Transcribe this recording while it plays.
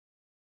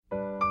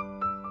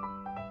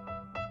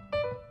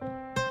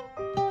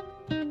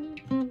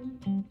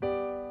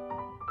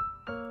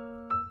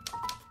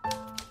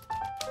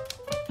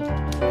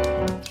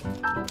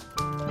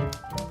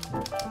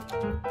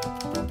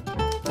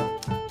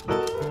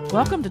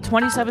Welcome to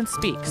 27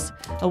 Speaks,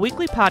 a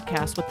weekly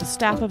podcast with the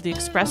staff of the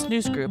Express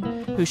News Group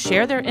who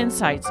share their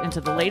insights into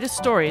the latest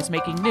stories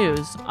making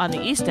news on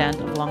the East End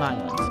of Long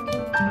Island.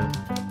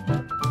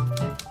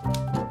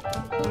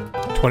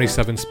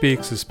 27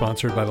 Speaks is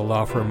sponsored by the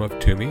law firm of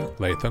Toomey,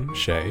 Latham,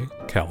 Shea,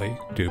 Kelly,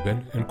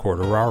 Dubin, and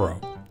Quartararo.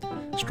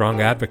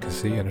 Strong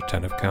advocacy and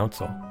attentive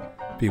counsel.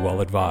 Be well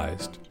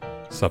advised.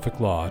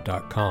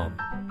 SuffolkLaw.com.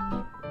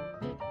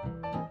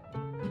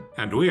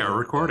 And we are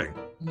recording.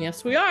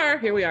 Yes, we are.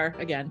 Here we are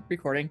again,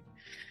 recording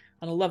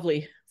on a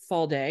lovely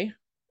fall day.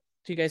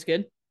 You guys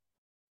good?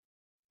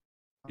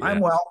 Yeah. I'm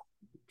well.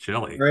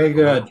 Chilly. Very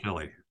good.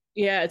 Chilly.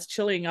 Yeah, it's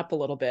chilling up a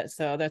little bit,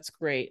 so that's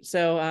great.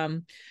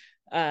 So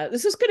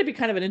this is going to be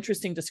kind of an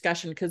interesting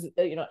discussion because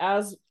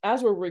as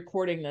we're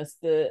recording this,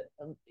 the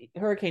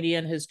Hurricane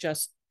Ian has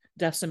just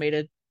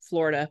decimated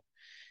Florida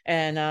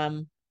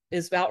and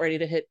is about ready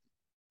to hit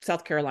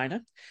South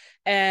Carolina.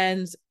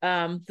 And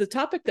the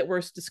topic that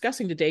we're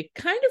discussing today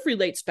kind of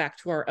relates back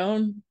to our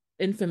own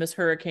infamous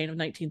hurricane of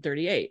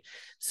 1938.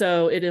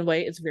 So in a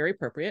way, it's very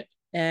appropriate.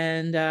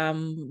 And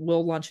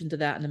we'll launch into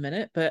that in a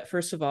minute. But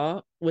first of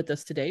all, with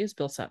us today is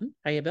Bill Sutton.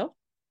 Hiya, Bill.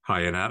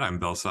 Hi, Annette. I'm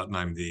Bill Sutton.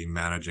 I'm the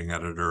managing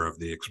editor of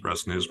the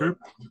Express News Group.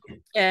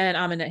 And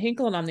I'm Annette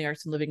Hinkle, and I'm the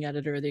Arts and Living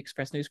editor of the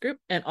Express News Group.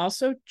 And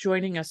also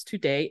joining us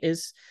today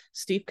is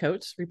Steve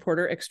Coates,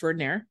 reporter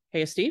extraordinaire.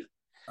 Hey, Steve.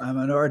 I'm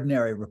an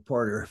ordinary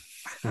reporter.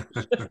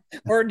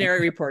 Ordinary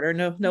reporter,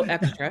 no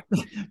extra.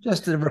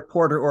 Just a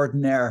reporter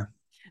ordinaire.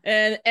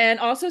 And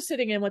also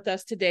sitting in with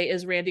us today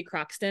is Randy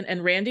Croxton.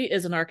 And Randy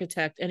is an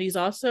architect, and he's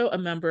also a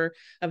member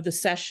of the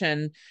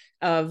session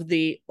of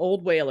the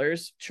Old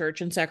Whalers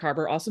Church in Sag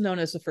Harbor, also known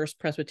as the First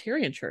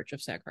Presbyterian Church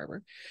of Sag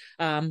Harbor,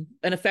 and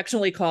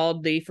affectionately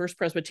called the First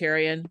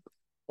Presbyterian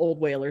Old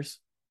Whalers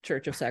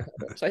Church of Sag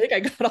Harbor. So I think I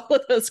got all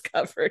of those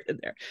covered in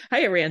there.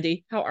 Hiya,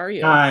 Randy. How are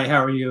you? Hi,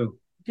 how are you?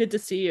 Good to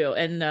see you.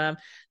 And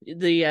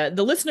the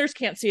listeners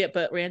can't see it,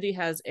 but Randy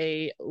has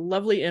a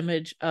lovely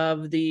image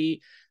of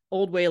the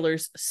Old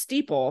Whalers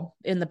steeple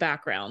in the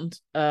background.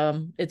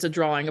 It's a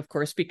drawing, of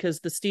course, because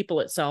the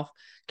steeple itself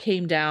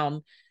came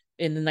down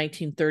in the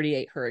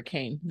 1938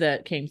 hurricane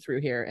that came through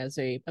here as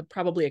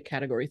probably a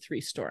Category 3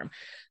 storm.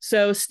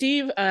 So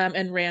Steve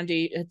and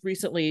Randy had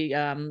recently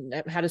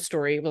had a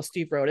story. Well,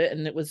 Steve wrote it,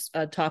 and it was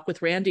a talk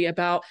with Randy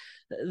about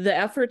the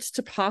efforts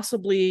to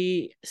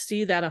possibly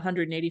see that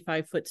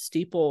 185-foot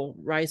steeple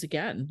rise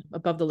again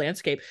above the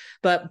landscape,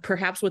 but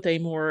perhaps with a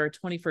more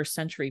 21st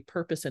century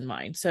purpose in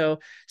mind. So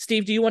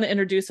Steve, do you want to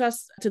introduce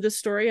us to this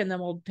story, and then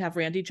we'll have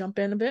Randy jump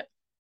in a bit?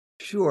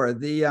 Sure.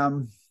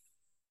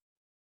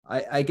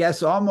 I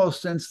guess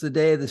almost since the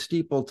day the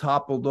steeple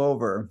toppled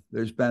over,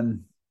 there's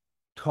been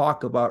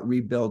talk about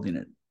rebuilding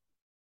it.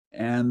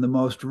 And the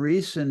most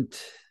recent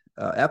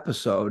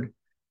episode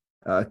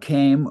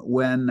came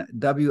when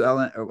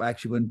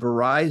when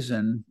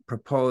Verizon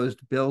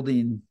proposed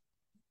building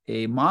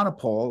a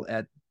monopole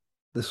at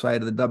the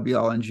site of the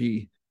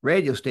WLNG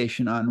radio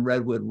station on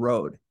Redwood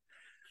Road.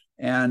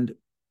 And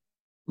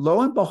lo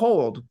and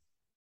behold,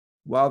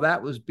 while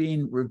that was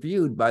being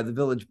reviewed by the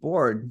village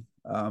board,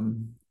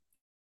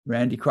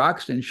 Randy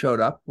Croxton showed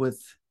up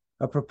with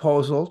a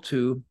proposal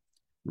to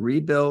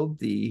rebuild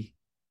the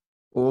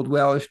Old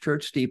Whalers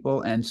Church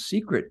steeple and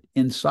secret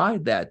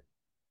inside that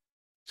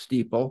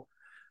steeple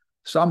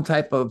some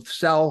type of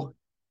cell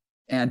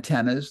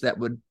antennas that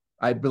would,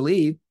 I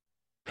believe,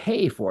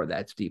 pay for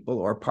that steeple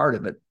or part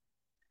of it.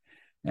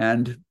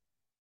 And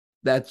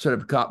that sort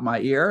of caught my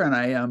ear,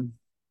 and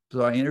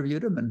so I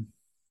interviewed him, and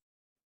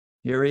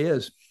here he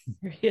is.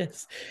 Here he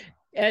is.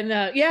 And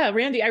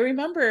Randy, I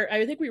remember,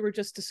 I think we were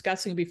just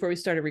discussing before we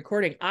started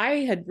recording,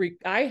 I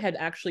had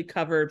actually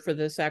covered for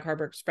the Sag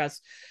Harbor Express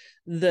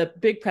the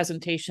big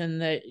presentation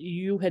that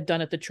you had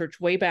done at the church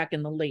way back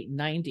in the late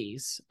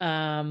 90s.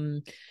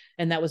 And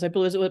that was, I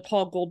believe, it was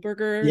Paul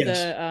Goldberger.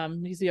 Yes.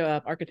 He's the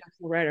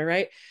architectural writer,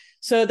 right?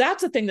 So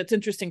that's the thing that's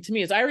interesting to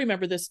me is I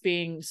remember this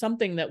being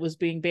something that was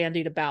being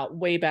bandied about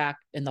way back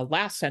in the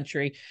last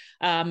century.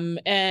 And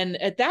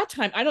at that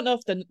time, I don't know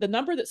if the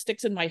number that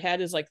sticks in my head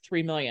is like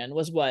 3 million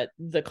was what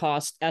the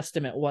cost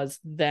estimate was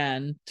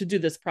then to do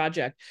this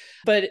project.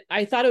 But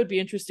I thought it would be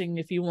interesting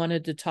if you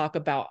wanted to talk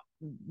about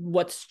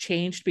what's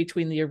changed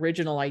between the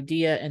original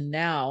idea and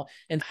now,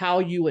 and how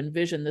you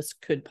envision this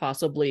could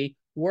possibly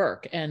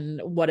work and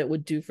what it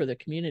would do for the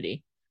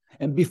community.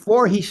 And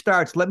before he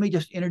starts, let me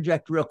just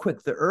interject real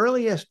quick. The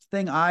earliest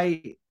thing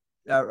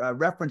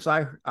reference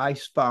I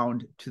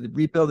found to the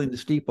rebuilding the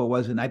steeple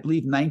was in, I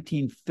believe,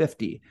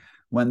 1950,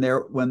 when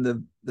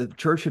the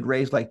church had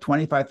raised like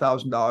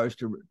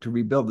 $25,000 to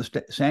rebuild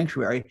the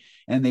sanctuary,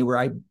 and they were,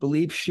 I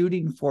believe,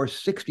 shooting for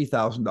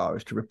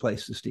 $60,000 to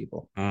replace the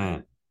steeple.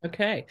 Mm.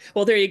 Okay,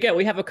 well, there you go.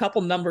 We have a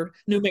couple numeric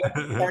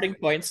starting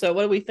points. So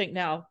what do we think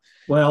now?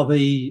 Well,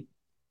 a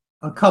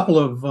couple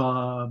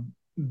of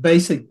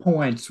basic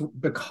points,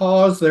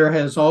 because there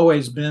has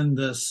always been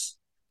this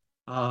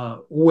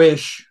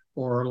wish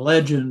or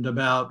legend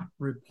about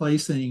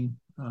replacing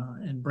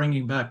and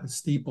bringing back the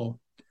steeple.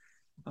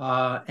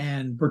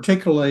 And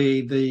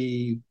particularly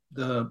the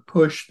the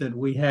push that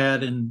we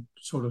had in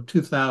sort of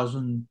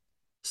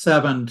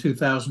 2007,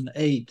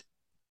 2008.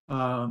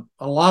 A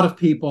lot of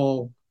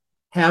people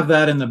have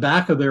that in the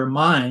back of their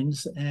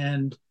minds,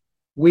 and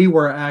we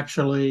were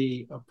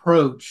actually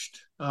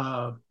approached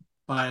by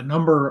a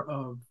number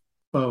of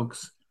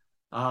folks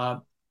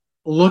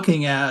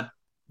looking at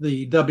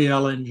the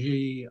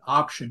WLNG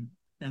option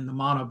and the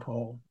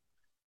monopole,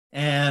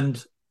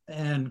 and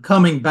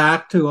coming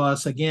back to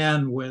us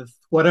again with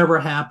whatever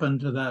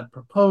happened to that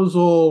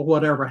proposal,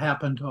 whatever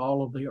happened to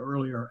all of the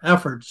earlier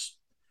efforts.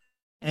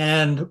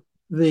 And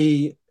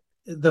the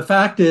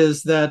fact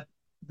is that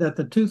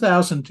the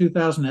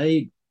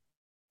 2008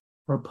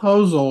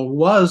 proposal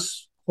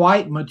was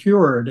quite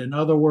matured. In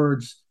other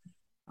words,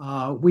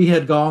 we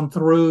had gone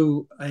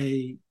through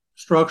a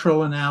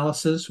structural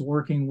analysis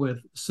working with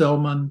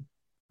Silman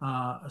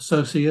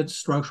Associates,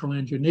 structural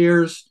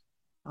engineers,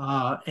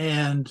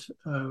 and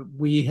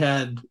we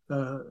had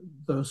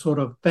the sort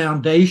of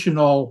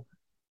foundational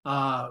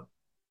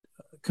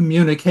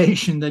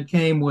communication that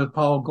came with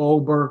Paul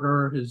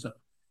Goldberger, who's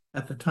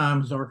at the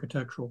time was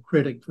architectural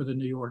critic for the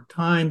New York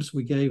Times.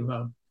 We gave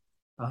a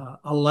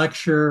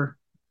lecture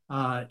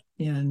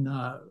in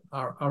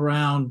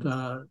around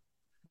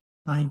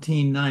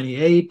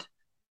 1998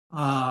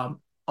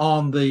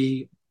 on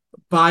the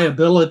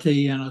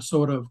viability in a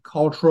sort of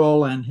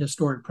cultural and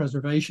historic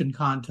preservation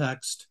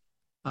context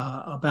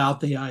about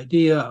the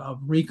idea of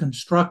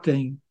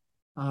reconstructing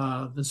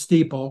the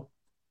steeple.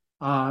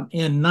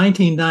 In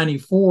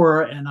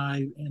 1994,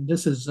 and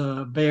this is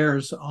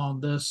bears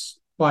on this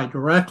quite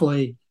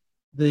directly,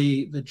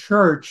 the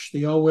church,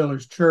 the Old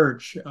Whalers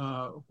Church,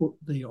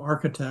 the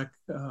architect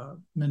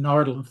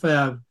Menard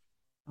Lefebvre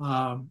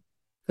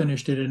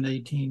finished it in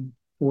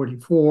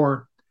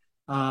 1844.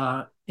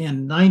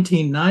 In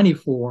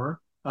 1994,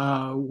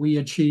 we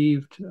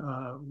achieved,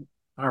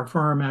 our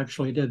firm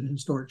actually did the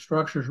historic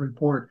structures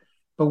report,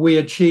 but we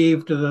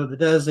achieved the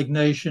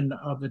designation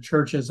of the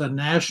church as a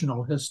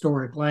National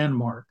Historic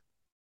Landmark,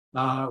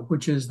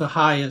 which is the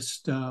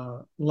highest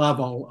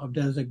level of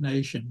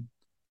designation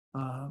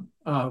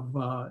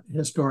of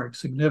historic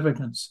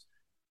significance.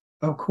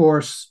 Of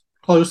course,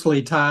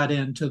 closely tied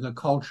into the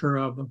culture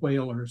of the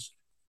whalers.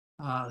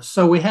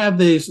 So we have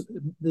these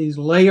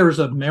layers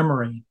of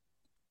memory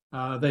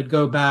that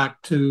go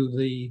back to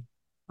the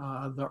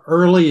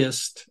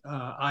earliest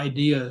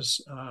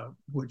ideas,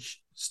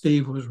 which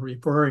Steve was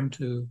referring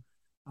to,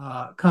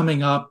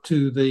 coming up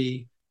to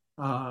the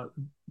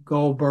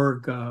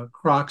Goldberg,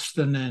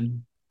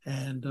 Croxton,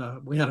 and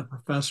we had a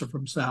professor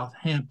from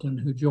Southampton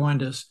who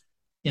joined us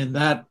in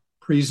that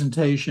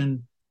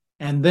presentation.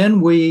 And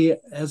then we,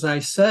 as I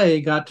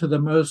say, got to the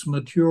most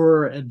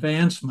mature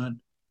advancement,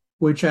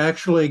 which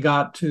actually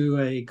got to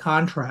a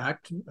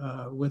contract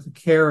with a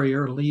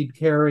carrier, lead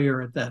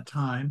carrier at that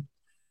time.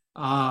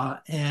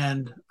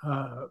 And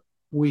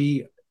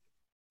we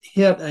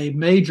hit a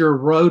major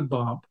road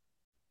bump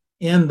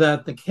in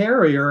that the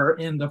carrier,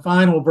 in the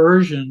final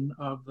version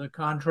of the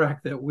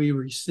contract that we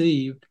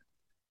received,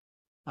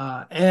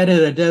 added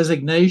a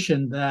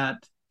designation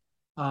that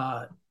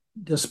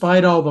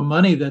despite all the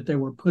money that they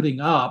were putting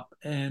up,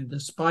 and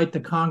despite the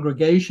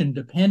congregation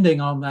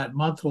depending on that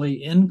monthly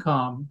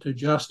income to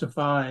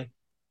justify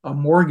a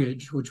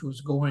mortgage, which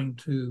was going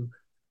to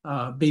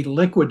be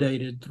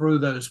liquidated through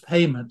those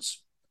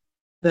payments,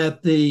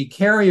 that the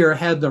carrier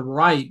had the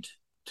right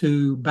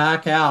to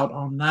back out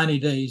on 90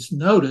 days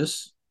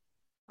notice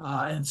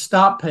and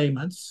stop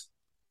payments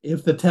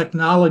if the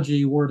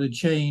technology were to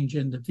change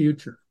in the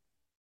future.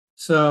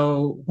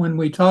 So when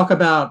we talk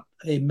about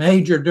a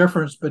major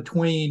difference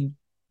between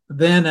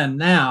then and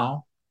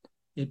now,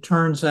 it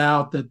turns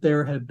out that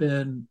there have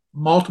been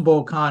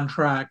multiple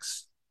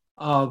contracts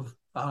of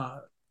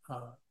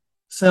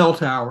cell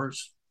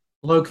towers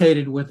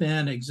located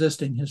within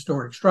existing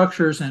historic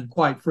structures, and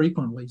quite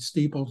frequently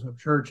steeples of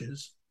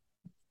churches,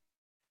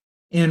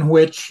 in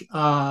which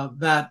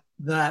that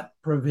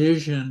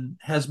provision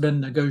has been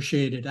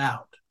negotiated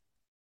out.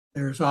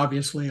 There's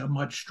obviously a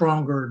much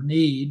stronger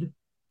need,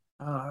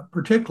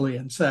 particularly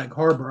in Sag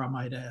Harbor, I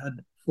might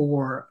add,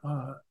 for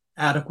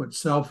adequate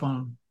cell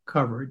phone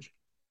coverage.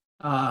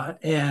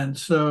 And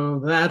so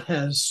that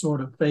has sort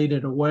of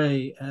faded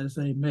away as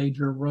a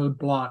major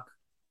roadblock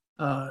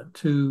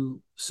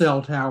to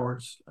cell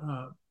towers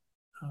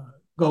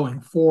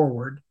going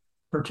forward,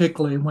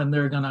 particularly when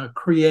they're going to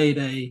create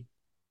a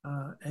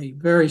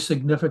very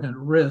significant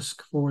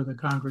risk for the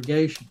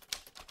congregation.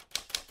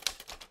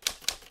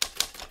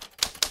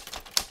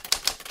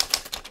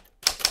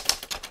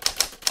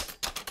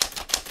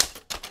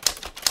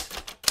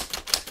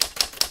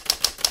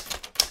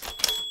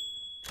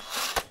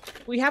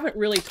 We haven't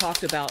really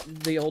talked about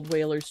the Old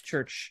Whalers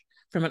Church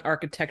from an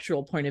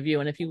architectural point of view.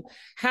 And if you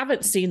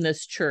haven't seen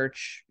this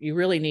church, you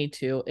really need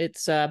to.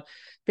 It's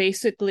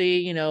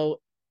basically,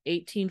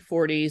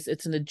 1840s.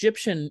 It's an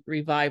Egyptian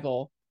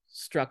revival.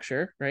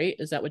 structure, right?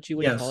 Is that what you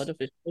would call Yes. it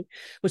officially?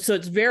 So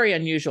it's very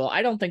unusual.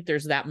 I don't think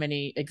there's that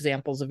many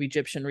examples of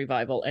Egyptian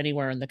revival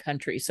anywhere in the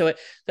country. So it,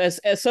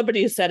 as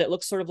somebody has said, it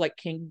looks sort of like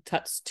King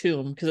Tut's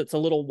tomb because it's a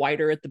little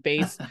wider at the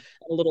base, a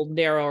little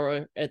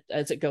narrower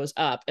as it goes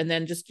up. And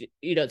then just,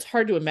 it's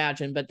hard to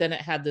imagine, but then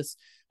it had this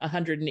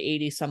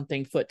 180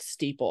 something foot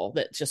steeple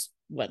that just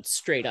went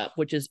straight up,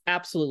 which is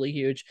absolutely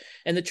huge.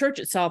 And the church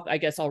itself, I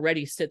guess,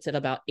 already sits at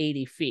about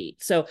 80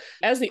 feet. So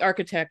as the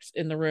architect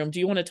in the room, do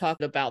you want to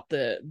talk about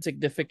the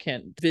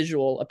significant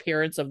visual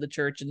appearance of the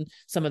church and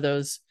some of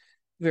those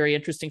very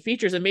interesting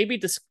features, and maybe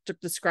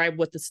describe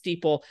what the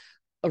steeple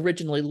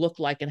originally looked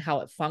like and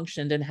how it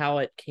functioned and how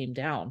it came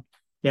down?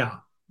 Yeah.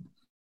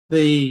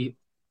 The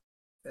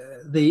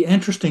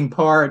interesting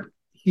part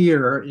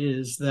here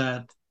is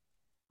that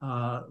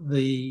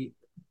the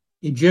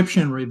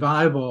Egyptian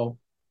revival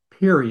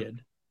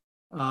period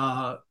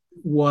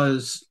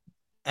was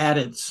at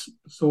its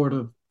sort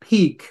of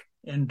peak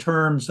in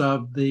terms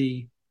of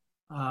the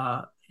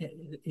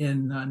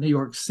in New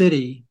York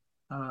City,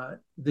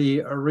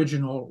 the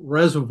original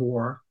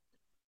reservoir,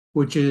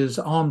 which is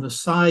on the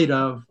site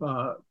of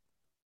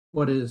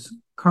what is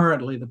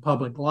currently the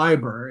public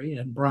library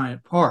in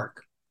Bryant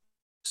Park.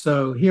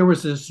 So here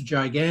was this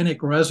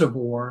gigantic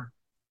reservoir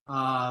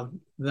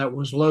that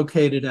was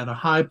located at a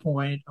high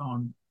point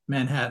on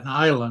Manhattan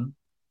Island,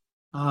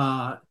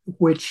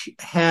 which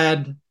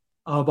had,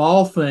 of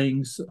all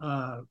things,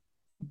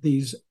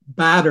 these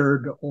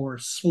battered or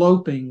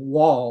sloping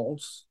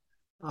walls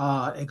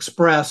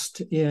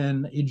expressed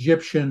in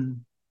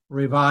Egyptian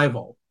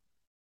revival.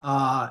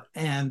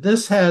 And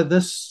this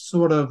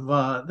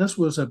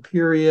was a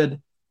period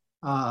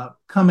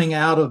coming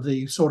out of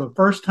the sort of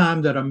first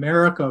time that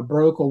America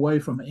broke away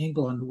from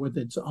England with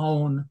its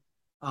own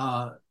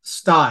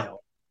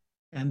style.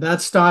 And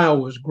that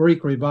style was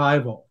Greek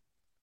revival.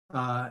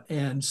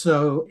 And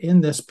so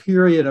in this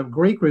period of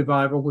Greek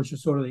revival, which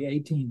is sort of the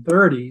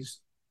 1830s,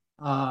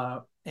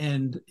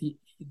 and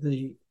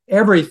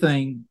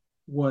everything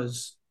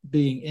was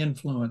being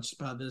influenced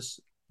by this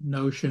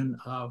notion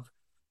of,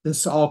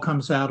 this all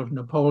comes out of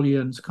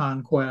Napoleon's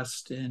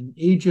conquest in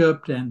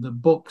Egypt and the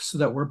books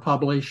that were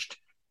published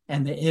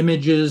and the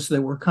images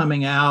that were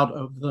coming out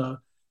of the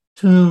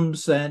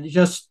tombs, and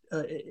just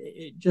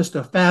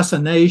a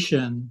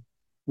fascination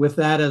with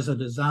that as a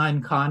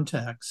design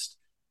context.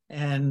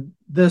 And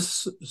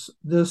this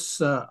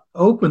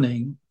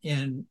opening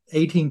in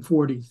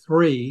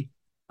 1843,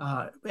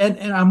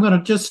 and I'm going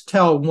to just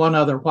tell one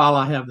other while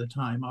I have the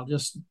time. I'll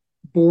just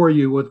bore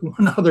you with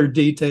one other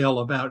detail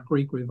about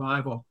Greek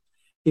revival.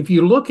 If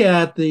you look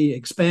at the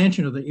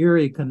expansion of the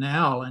Erie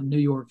Canal in New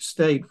York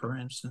State, for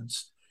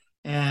instance,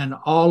 and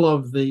all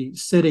of the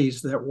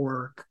cities that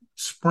were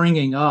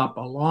springing up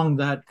along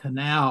that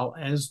canal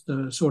as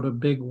the sort of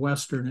big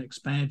Western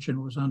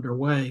expansion was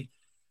underway,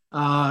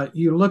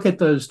 you look at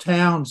those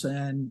towns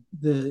and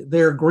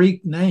their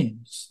Greek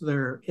names,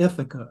 their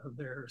Ithaca,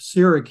 their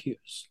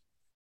Syracuse,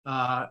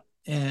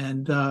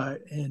 and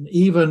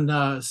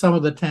even some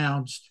of the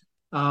towns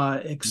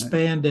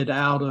expanded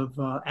out of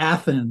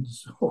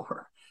Athens.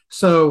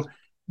 So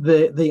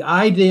the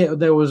idea,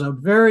 there was a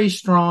very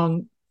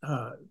strong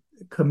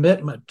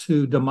commitment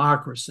to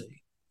democracy.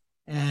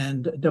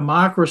 And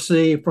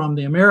democracy from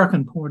the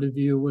American point of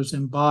view was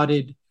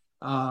embodied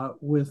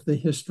with the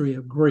history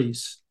of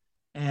Greece.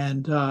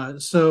 And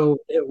so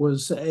it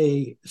was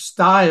a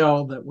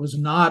style that was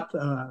not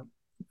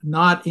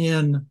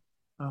in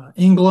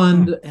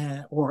England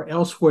or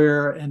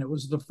elsewhere, and it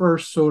was the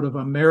first sort of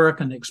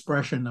American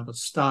expression of a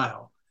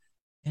style.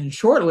 And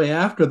shortly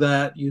after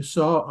that, you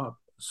saw a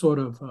sort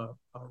of a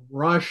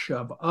rush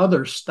of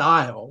other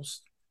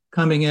styles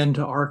coming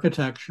into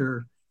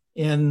architecture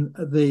in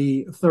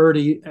the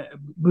 30s,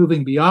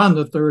 moving beyond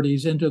the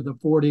 30s into the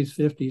 40s,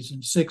 50s,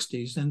 and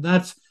 60s. And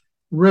that's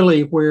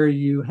really where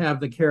you have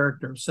the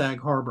character of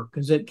Sag Harbor,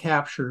 because it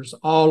captures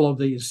all of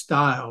these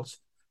styles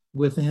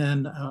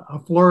within a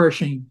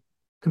flourishing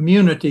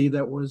community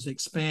that was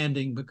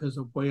expanding because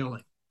of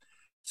whaling.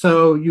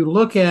 So you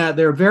look at,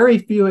 there are very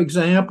few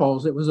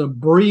examples. It was a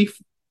brief,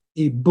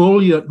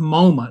 ebullient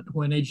moment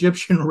when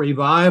Egyptian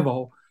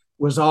revival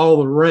was all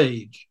the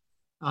rage.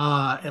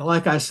 And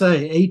like I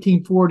say,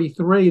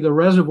 1843, the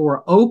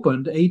reservoir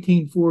opened.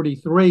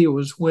 1843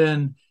 was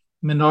when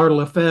Menard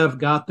Lefebvre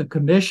got the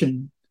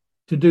commission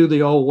to do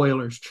the Old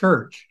Whalers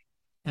Church.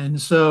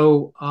 And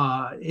so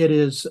it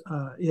is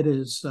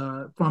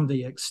from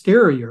the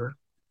exterior,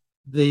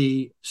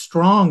 the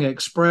strong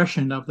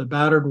expression of the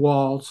battered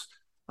walls,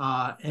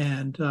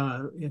 and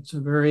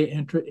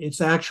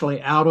it's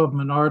actually out of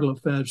Menard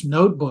Lefebvre's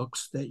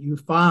notebooks that you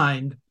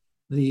find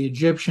the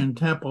Egyptian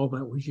temple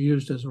that was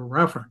used as a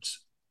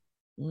reference.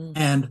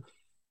 And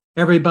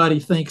everybody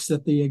thinks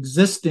that the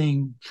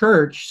existing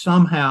church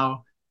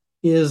somehow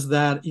is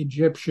that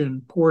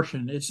Egyptian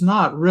portion. It's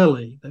not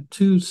really. The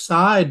two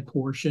side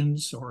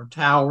portions, or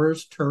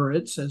towers,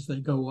 turrets, as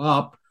they go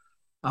up,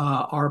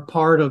 are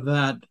part of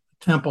that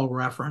temple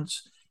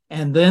reference.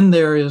 And then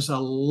there is a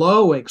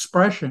low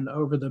expression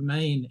over the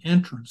main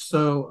entrance.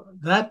 So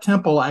that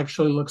temple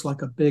actually looks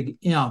like a big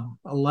M,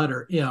 a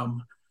letter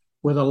M,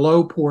 with a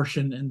low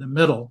portion in the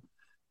middle.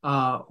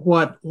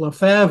 What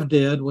Lefebvre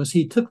did was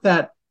he took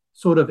that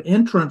sort of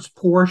entrance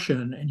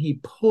portion and he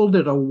pulled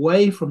it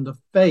away from the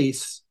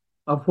face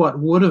of what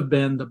would have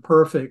been the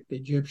perfect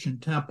Egyptian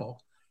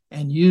temple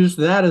and used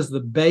that as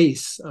the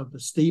base of the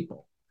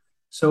steeple.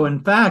 So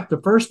in fact,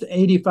 the first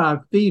 85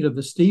 feet of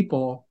the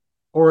steeple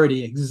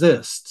already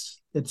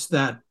exists. It's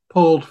that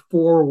pulled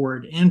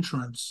forward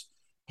entrance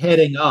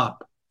heading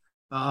up.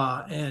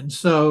 And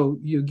so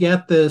you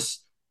get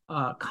this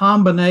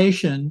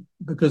combination,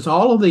 because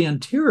all of the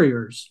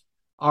interiors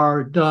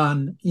are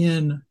done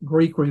in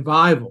Greek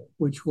Revival,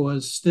 which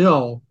was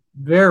still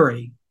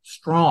very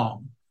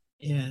strong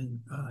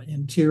in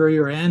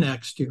interior and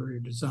exterior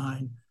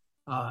design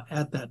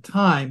at that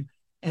time.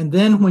 And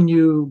then when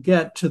you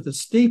get to the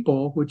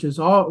steeple, which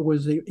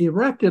was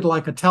erected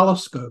like a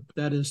telescope,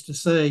 that is to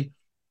say,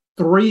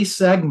 3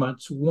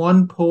 segments,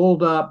 one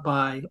pulled up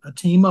by a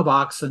team of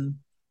oxen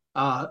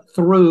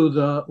through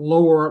the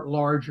lower,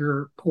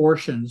 larger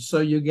portions. So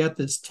you get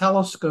this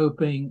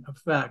telescoping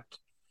effect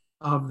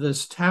of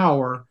this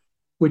tower,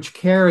 which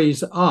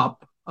carries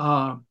up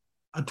a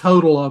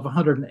total of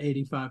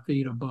 185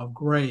 feet above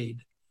grade.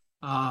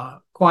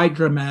 Quite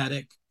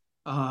dramatic.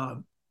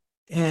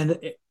 And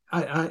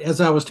as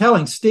I was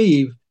telling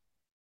Steve,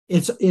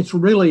 it's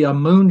really a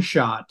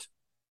moonshot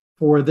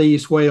for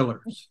these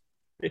whalers.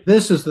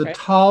 This is the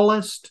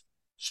tallest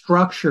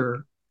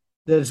structure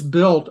that is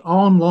built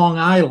on Long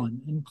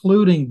Island,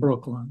 including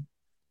Brooklyn,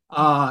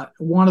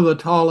 one of the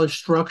tallest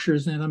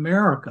structures in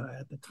America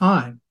at the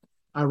time.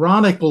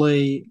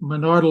 Ironically,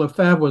 Menard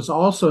Lefebvre was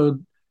also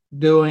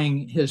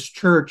doing his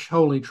church,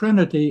 Holy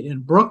Trinity, in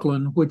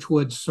Brooklyn, which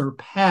would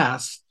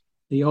surpass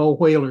the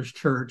Old Whalers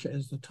Church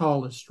as the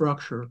tallest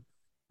structure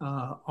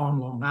on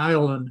Long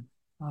Island,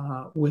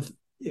 with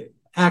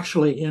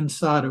actually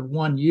inside of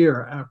 1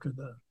 year after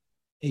the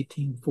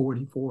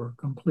 1844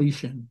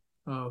 completion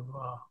of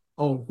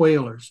Old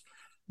Whalers.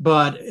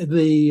 But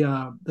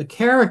the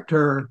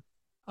character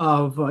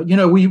of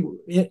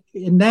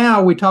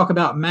now we talk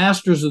about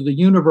masters of the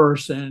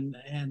universe and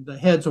the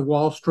heads of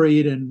Wall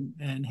Street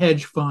and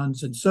hedge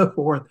funds and so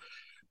forth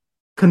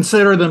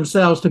consider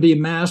themselves to be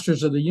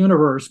masters of the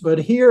universe. But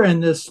here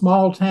in this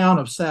small town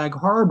of Sag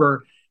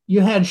Harbor,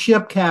 you had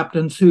ship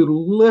captains who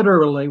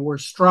literally were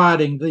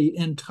striding the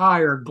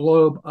entire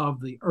globe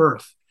of the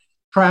earth,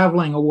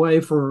 traveling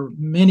away for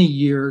many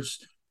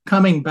years,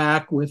 coming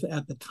back with,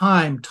 at the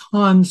time,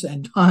 tons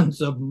and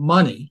tons of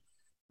money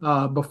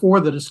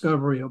before the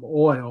discovery of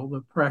oil,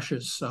 the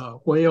precious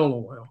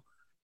whale oil.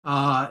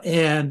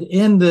 And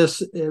in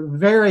this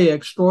very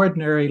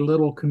extraordinary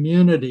little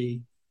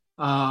community,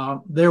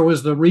 there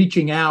was the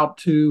reaching out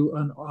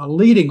to a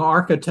leading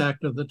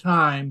architect of the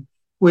time,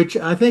 which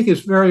I think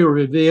is very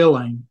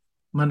revealing.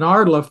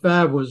 Menard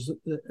Lefebvre was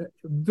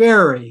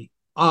very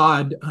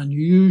odd,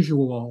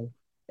 unusual,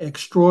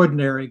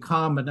 extraordinary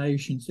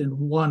combinations in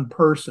one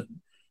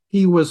person.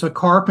 He was a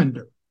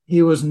carpenter.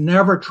 He was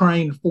never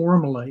trained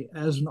formally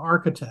as an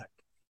architect.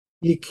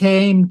 He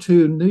came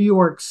to New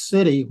York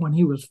City when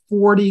he was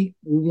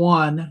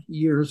 41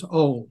 years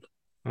old.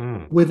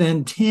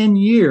 Within 10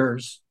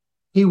 years,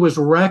 he was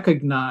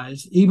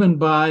recognized even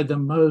by the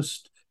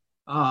most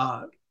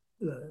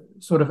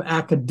sort of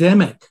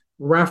academic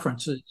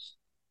references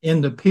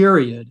in the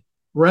period,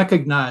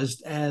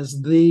 recognized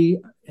as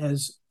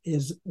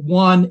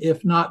one,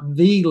 if not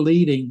the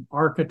leading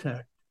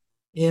architect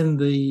in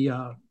the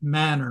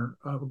manner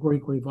of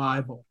Greek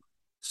Revival.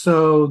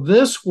 So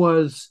this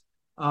was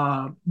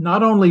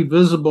not only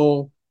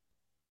visible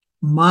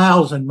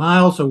miles and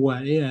miles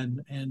away,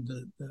 and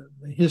the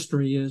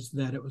history is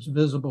that it was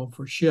visible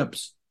for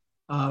ships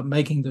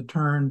making the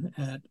turn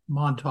at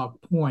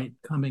Montauk Point,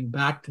 coming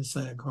back to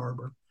Sag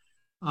Harbor.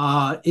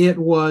 It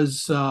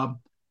was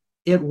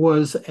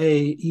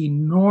a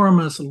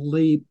enormous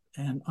leap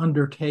and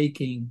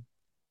undertaking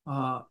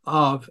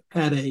at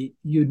a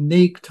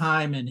unique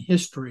time in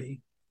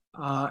history,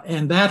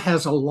 and that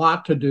has a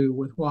lot to do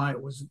with why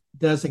it was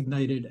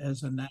designated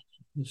as a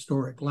National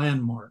Historic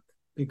Landmark,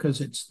 because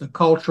it's the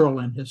cultural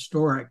and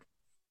historic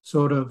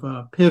sort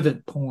of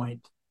pivot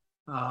point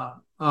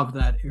of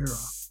that era.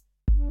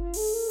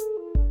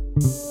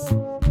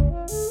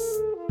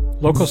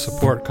 Local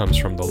support comes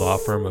from the law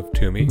firm of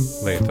Toomey,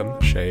 Latham,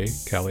 Shea,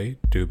 Kelly,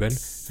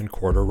 Dubin, and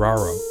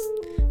Corderaro.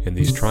 In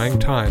these trying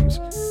times,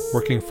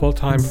 working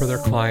full-time for their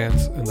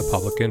clients and the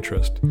public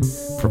interest,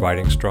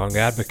 providing strong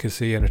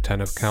advocacy and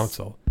attentive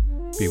counsel.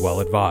 Be well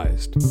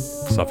advised.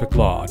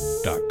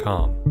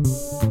 SuffolkLaw.com.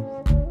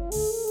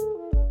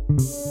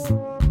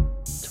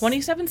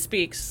 27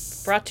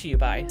 Speaks, brought to you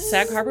by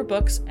Sag Harbor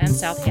Books and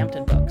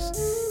Southampton Books,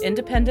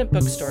 independent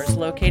bookstores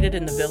located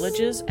in the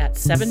Villages at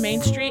 7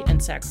 Main Street in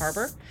Sag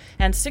Harbor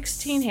and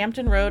 16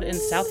 Hampton Road in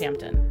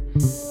Southampton,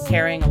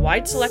 carrying a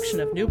wide selection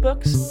of new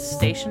books,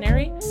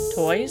 stationery,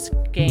 toys,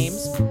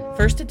 games,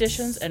 first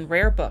editions, and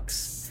rare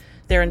books.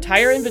 Their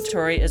entire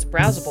inventory is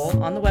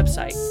browsable on the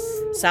website.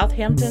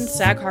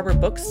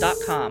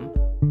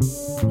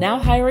 SouthamptonSagHarborBooks.com. Now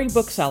hiring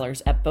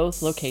booksellers at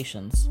both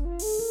locations.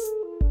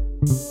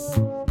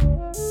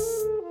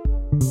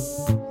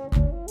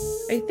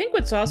 I think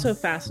what's also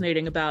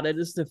fascinating about it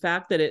is the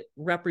fact that it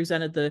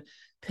represented the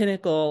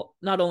pinnacle,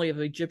 not only of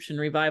Egyptian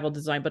revival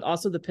design, but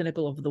also the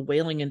pinnacle of the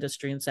whaling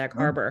industry in Sag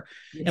Harbor.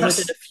 Yes. And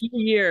within a few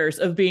years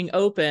of being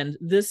opened,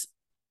 this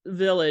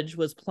village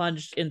was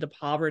plunged into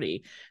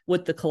poverty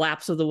with the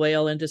collapse of the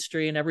whale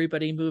industry and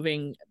everybody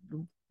moving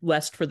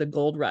west for the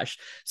gold rush.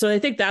 So I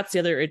think that's the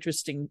other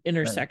interesting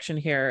intersection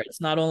here. It's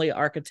not only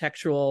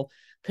architectural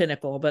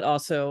pinnacle, but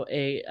also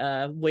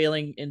a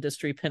whaling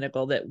industry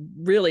pinnacle that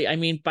really, I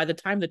mean, by the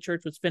time the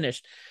church was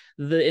finished,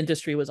 the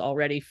industry was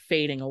already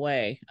fading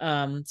away.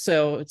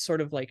 So it's sort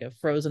of like a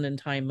frozen in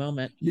time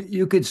moment.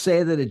 You could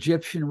say that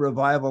Egyptian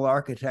revival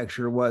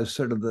architecture was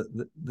sort of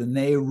the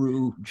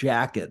Nehru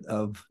jacket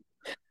of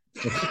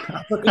well,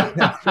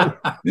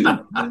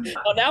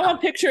 now I'm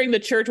picturing the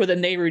church with a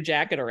Nehru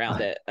jacket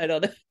around it. I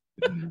don't know.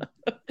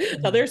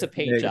 So there's a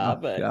paint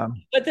job, but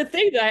the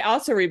thing that I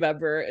also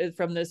remember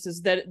from this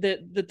is that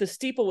the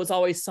steeple was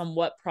always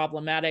somewhat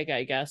problematic,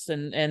 I guess,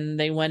 and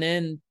they went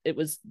in. It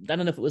was, I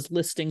don't know if it was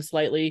listing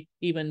slightly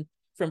even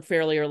from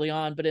fairly early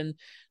on, but in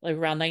like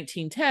around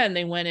 1910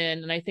 they went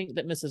in, and I think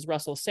that Mrs.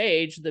 Russell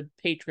Sage, the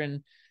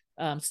patron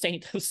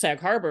saint of Sag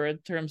Harbor in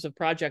terms of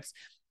projects,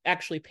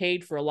 actually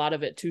paid for a lot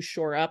of it to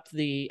shore up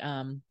the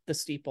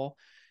steeple.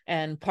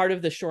 And part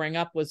of the shoring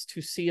up was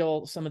to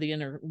seal some of the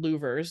inner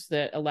louvers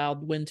that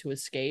allowed wind to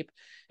escape,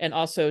 and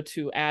also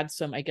to add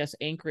some, I guess,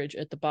 anchorage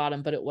at the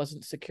bottom, but it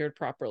wasn't secured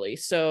properly.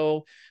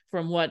 So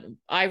from what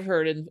I've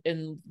heard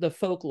in the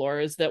folklore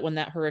is that when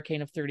that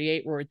hurricane of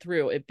 38 roared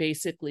through, it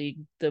basically,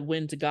 the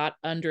wind got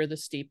under the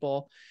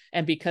steeple.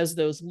 And because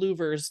those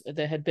louvers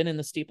that had been in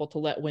the steeple to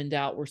let wind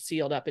out were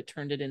sealed up, it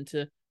turned it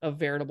into a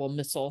veritable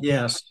missile.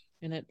 Yes.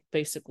 And it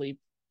basically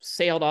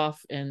sailed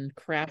off and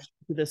crashed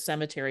to the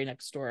cemetery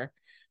next door.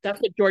 That's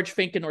what George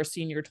Finkenor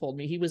Sr. told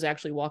me. He was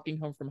actually walking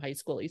home from high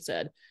school, he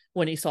said,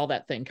 when he saw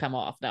that thing come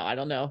off. Now, I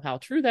don't know how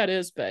true that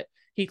is, but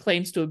he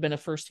claims to have been a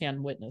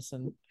firsthand witness.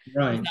 And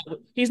right.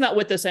 He's not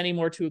with us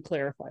anymore to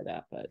clarify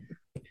that. But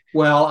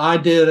well, I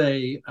did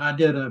a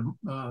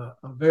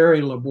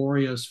very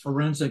laborious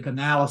forensic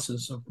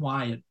analysis of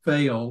why it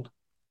failed,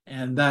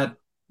 and that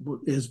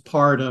is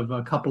part of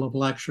a couple of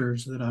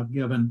lectures that I've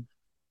given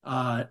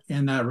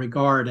in that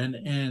regard.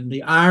 And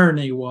the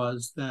irony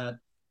was that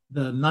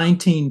the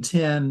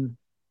 1910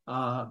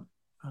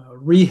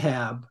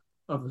 rehab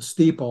of the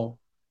steeple,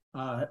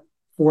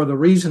 for the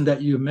reason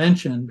that you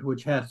mentioned,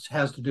 which has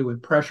to do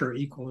with pressure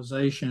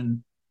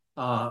equalization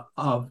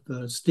of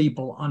the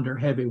steeple under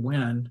heavy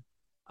wind,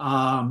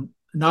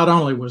 not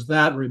only was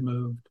that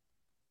removed,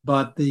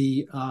 but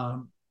the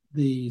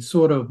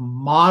sort of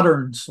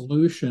modern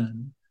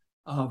solution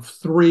of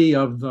three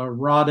of the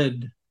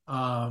rotted,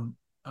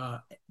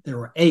 there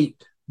were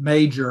 8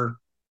 major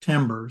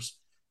timbers,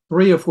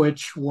 3 of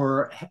which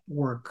were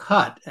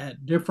cut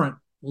at different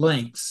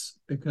lengths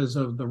because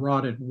of the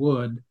rotted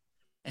wood,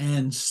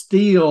 and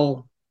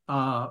steel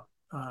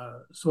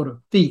sort of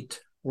feet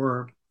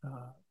were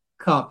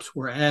cups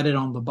were added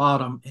on the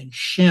bottom and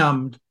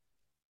shimmed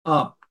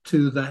up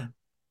to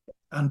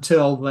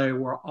until they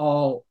were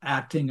all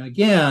acting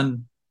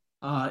again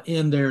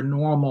in their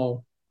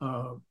normal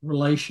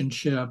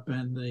relationship,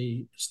 and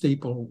the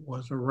steeple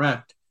was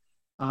erect.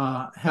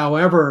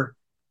 However,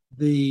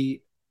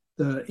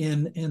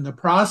 in the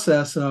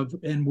process of,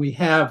 and we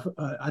have,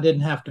 I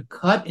didn't have to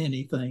cut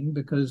anything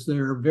because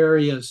there are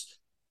various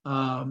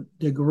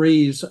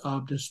degrees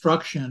of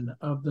destruction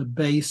of the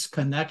base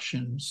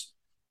connections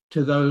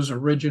to those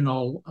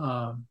original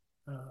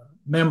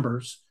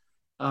members.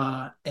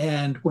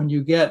 And when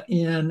you get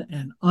in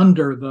and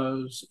under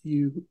those,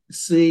 you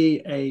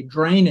see a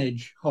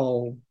drainage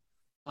hole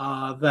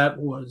that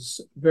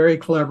was very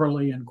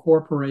cleverly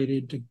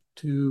incorporated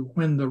to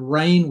when the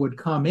rain would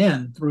come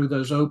in through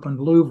those open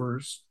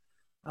louvers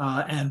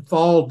and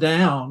fall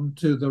down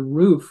to the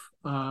roof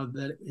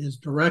that is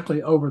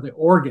directly over the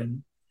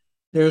organ.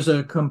 There's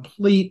a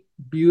complete,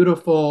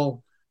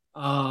 beautiful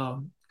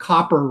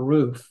copper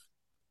roof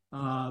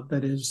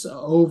that is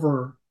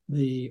over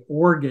the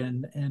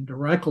organ and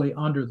directly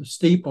under the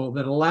steeple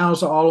that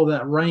allows all of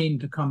that rain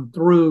to come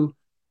through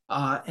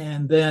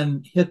and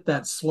then hit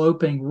that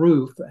sloping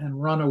roof and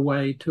run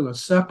away to a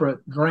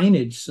separate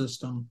drainage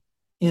system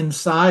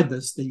inside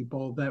the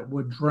steeple that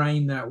would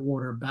drain that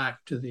water back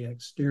to the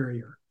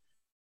exterior.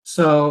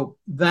 So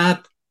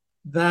that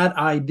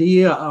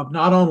idea of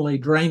not only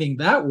draining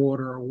that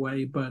water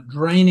away, but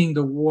draining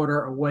the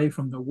water away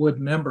from the wood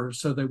members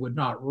so they would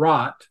not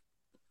rot.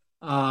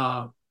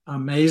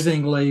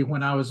 Amazingly,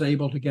 when I was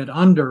able to get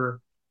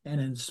under and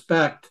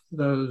inspect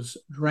those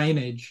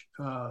drainage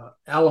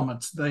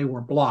elements, they were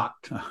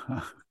blocked.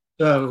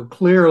 So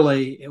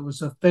clearly it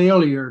was a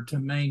failure to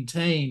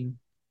maintain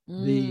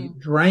the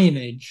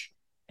drainage,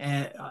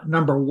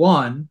 number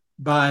one,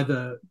 by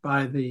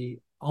the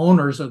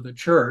owners of the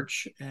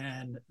church,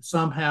 and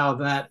somehow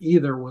that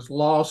either was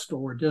lost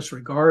or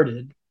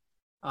disregarded.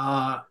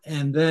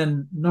 And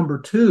then number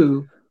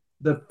two,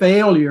 the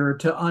failure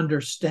to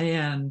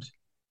understand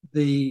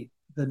the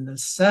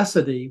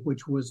necessity,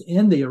 which was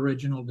in the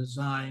original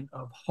design,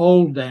 of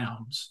hold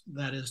downs.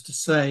 That is to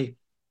say,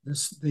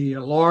 the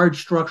large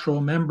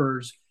structural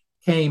members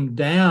came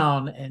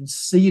down and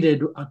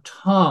seated a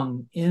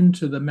tongue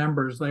into the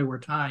members they were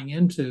tying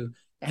into.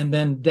 And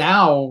then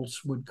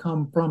dowels would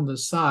come from the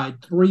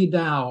side, 3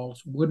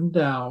 dowels, wooden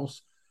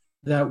dowels,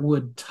 that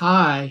would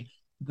tie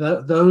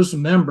those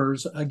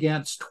members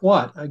against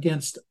what?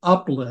 Against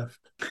uplift.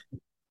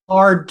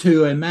 Hard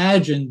to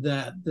imagine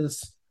that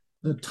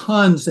the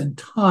tons and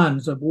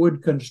tons of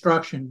wood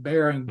construction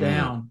bearing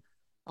down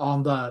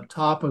on the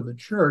top of the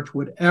church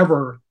would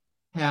ever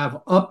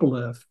have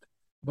uplift.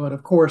 But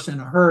of course, in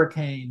a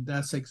hurricane,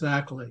 that's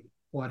exactly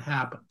what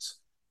happens.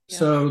 Yeah.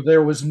 So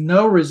there was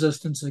no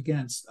resistance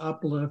against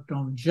uplift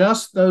on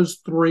just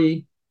those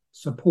 3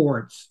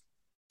 supports.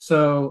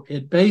 So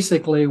it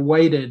basically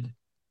waited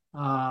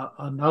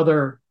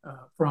another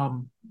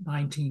from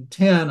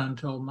 1910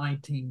 until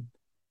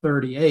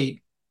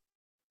 1938,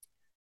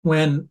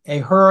 when a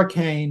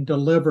hurricane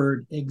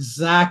delivered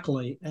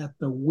exactly at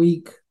the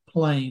weak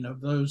plane of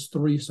those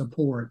 3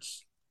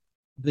 supports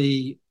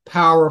the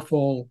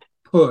powerful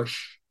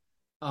push,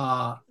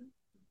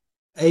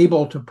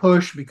 able to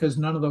push because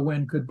none of the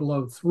wind could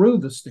blow through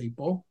the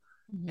steeple.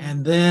 Mm-hmm.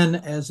 And then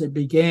as it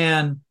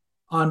began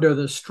under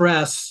the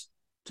stress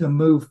to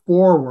move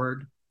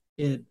forward,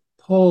 it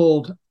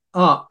pulled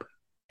up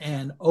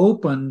and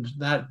opened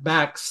that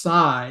back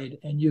side.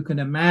 And you can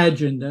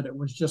imagine that it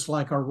was just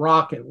like a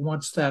rocket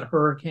once that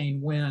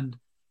hurricane wind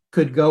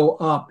could go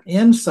up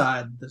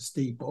inside the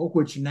steeple,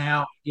 which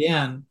now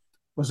again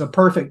was a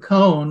perfect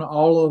cone.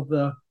 All of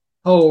the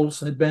holes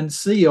had been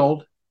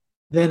sealed.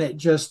 Then it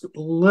just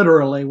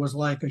literally was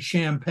like a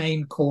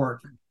champagne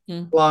cork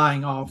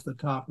flying off the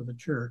top of the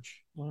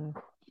church. Wow.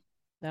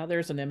 Now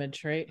there's an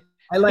image, right?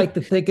 I like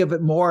to think of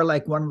it more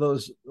like one of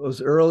those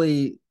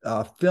early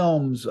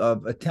films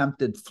of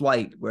attempted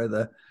flight, where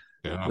the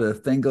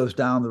thing goes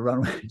down the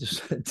runway,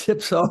 just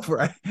tips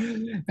over.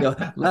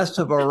 Less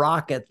of a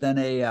rocket than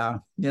a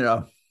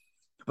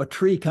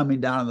tree coming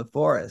down in the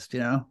forest.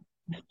 Yeah.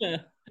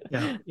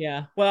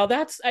 Well,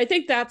 I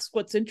think that's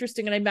what's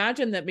interesting, and I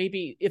imagine that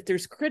maybe if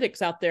there's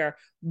critics out there,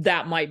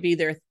 that might be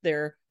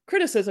their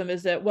criticism,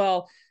 is that,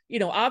 well,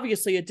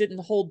 obviously it didn't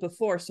hold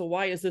before, so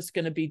why is this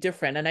going to be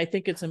different? And I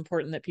think it's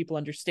important that people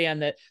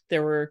understand that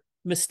there were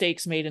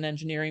mistakes made in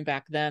engineering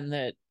back then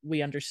that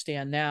we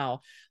understand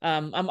now.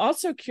 I'm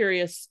also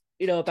curious,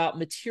 about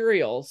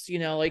materials,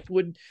 like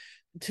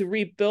to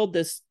rebuild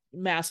this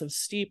massive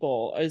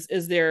steeple,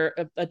 is there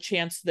a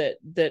chance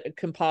that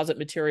composite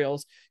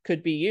materials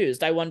could be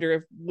used? I wonder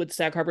if would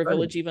Sag Harbor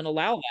Village even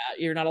allow that?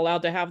 You're not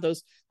allowed to have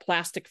those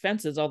plastic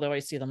fences, although I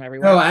see them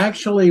everywhere. No,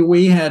 actually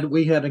we had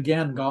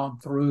again gone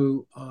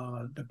through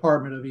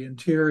Department of the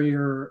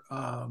Interior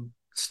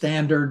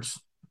standards,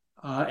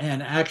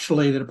 and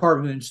actually the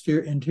Department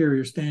of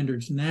Interior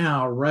standards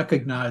now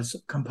recognize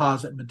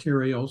composite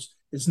materials.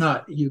 It's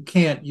not, you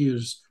can't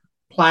use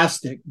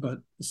plastic, but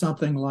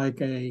something like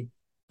a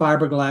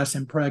fiberglass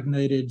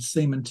impregnated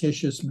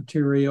cementitious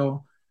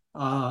material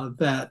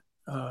that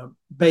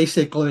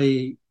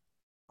basically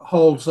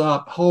holds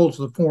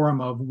the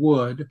form of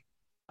wood,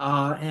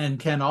 and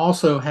can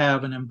also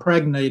have an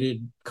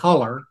impregnated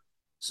color.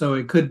 So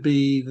it could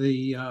be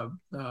the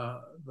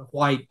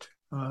white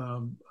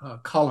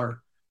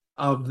color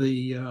of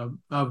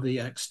the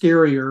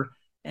exterior.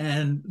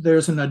 And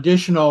there's an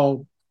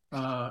additional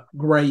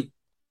great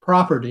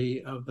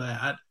property of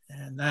that,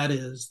 and that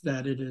is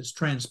that it is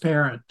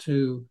transparent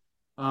to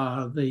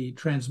the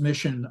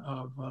transmission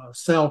of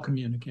cell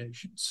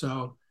communication.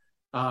 So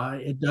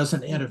it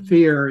doesn't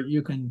interfere.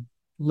 You can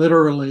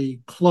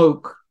literally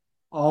cloak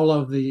all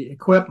of the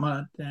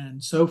equipment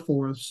and so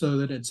forth so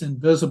that it's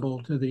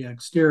invisible to the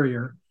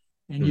exterior,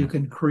 and you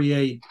can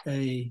create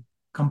a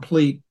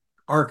complete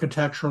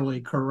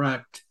architecturally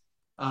correct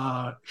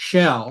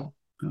shell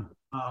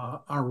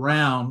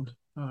around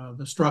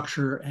the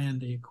structure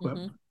and the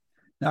equipment.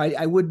 Now,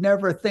 I would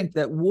never think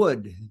that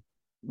wood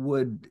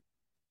would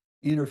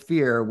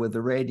interfere with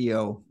the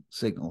radio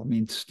signal. I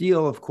mean,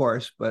 steel, of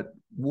course, but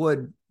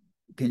wood.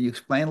 Can you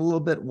explain a little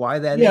bit why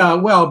that is? Yeah,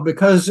 well,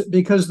 because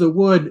the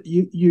wood,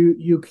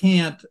 you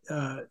can't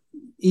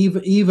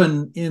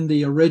even in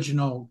the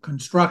original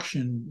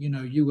construction,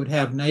 you would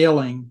have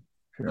nailing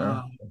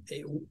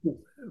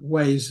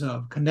ways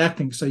of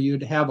connecting. So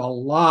you'd have a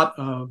lot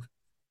of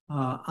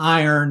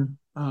iron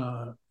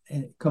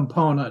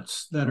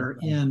components that are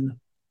in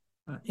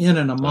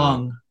and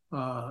among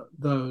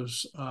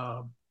those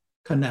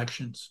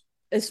connections.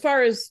 As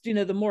far as,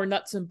 the more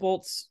nuts and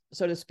bolts,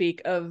 so to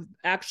speak, of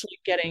actually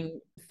getting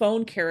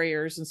phone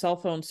carriers and cell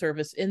phone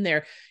service in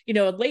there, in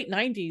late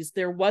 90s,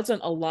 there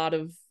wasn't a lot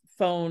of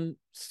phone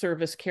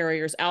service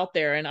carriers out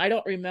there. And I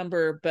don't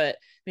remember, but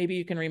maybe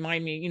you can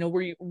remind me,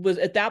 was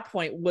at that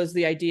point, was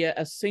the idea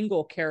a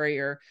single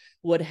carrier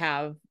would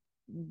have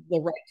the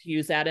right to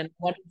use that, and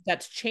what if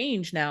that's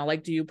changed now?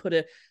 Like, do you put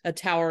a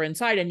tower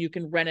inside and you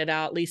can rent it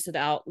out, lease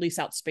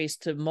out space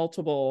to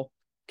multiple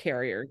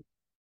carriers?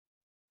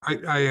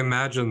 I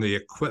imagine the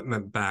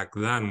equipment back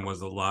then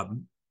was a lot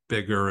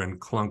bigger and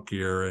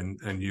clunkier,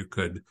 and you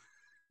could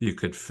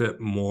fit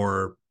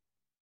more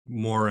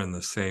in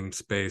the same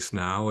space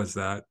now. Is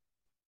that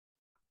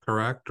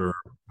correct, or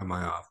am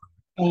I off?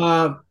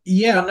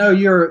 Yeah, no,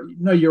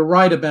 you're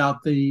right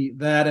about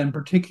that, and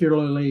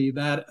particularly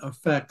that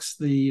affects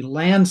the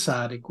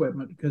landside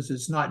equipment, because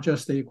it's not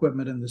just the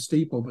equipment in the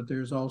steeple, but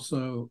there's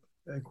also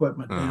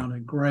equipment down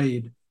at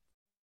grade.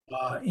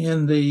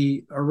 In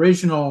the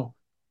original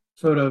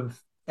sort of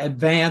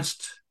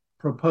advanced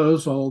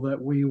proposal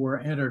that we were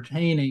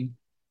entertaining,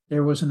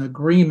 there was an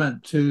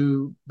agreement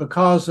to,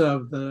 because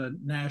of the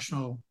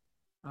national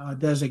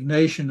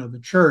designation of the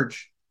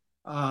church,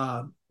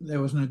 there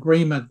was an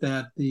agreement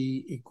that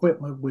the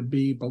equipment would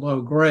be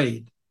below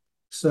grade,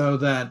 so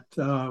that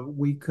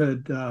we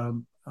could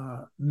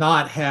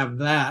not have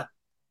that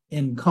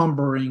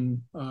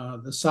encumbering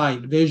the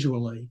site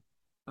visually,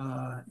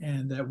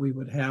 and that we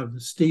would have the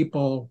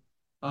steeple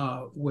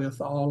with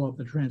all of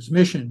the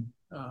transmission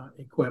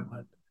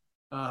equipment.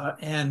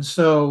 And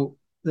so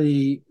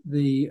the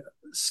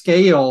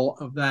scale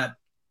of that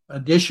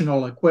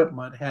additional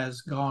equipment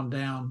has gone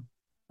down.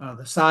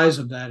 The size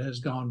of that has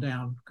gone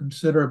down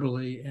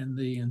considerably in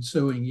the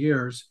ensuing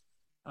years,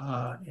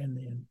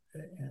 in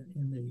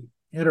the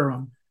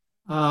interim.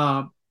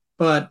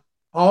 But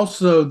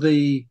also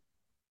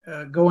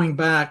going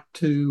back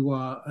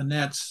to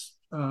Annette's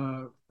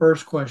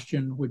first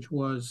question, which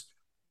was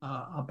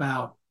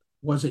about,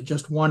 was it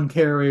just one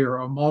carrier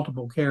or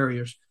multiple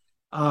carriers?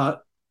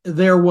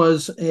 There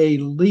was a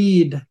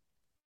lead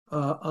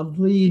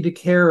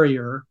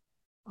carrier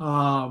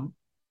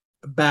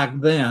back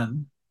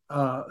then,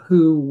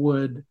 who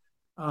would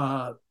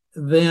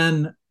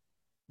then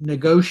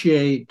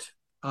negotiate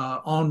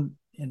and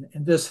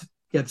this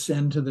gets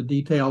into the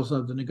details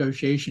of the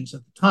negotiations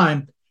at the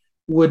time,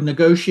 would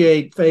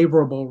negotiate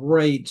favorable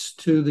rates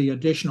to the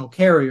additional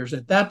carriers.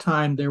 At that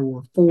time, there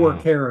were 4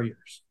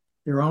 carriers.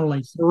 There are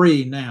only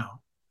 3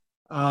 now.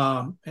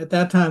 At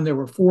that time, there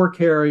were 4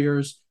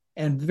 carriers,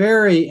 and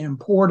very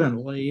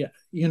importantly,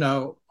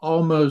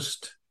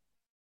 almost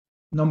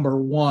number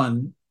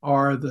 1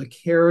 are the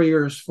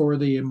carriers for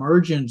the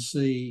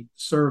emergency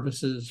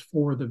services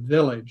for the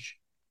village,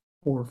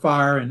 for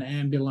fire and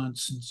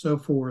ambulance and so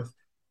forth,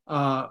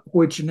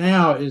 which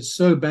now is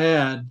so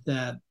bad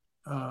that,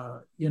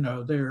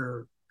 there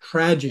are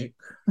tragic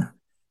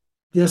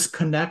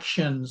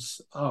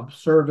disconnections of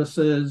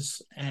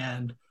services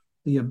and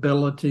the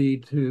ability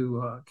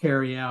to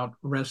carry out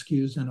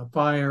rescues in a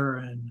fire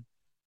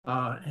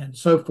and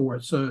so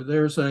forth. So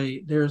there's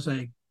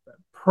a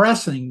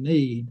pressing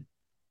need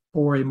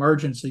for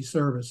emergency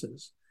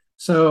services.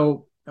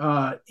 So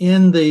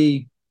in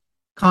the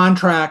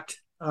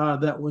contract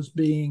that was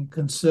being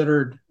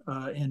considered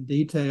in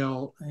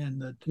detail in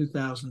the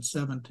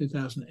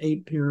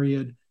 2007-2008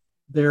 period,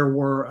 there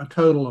were a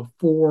total of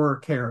 4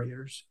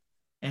 carriers,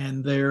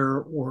 and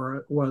there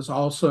was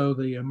also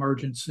the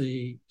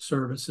emergency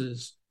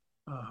services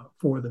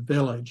for the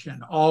village,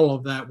 and all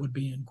of that would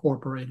be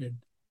incorporated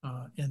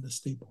in the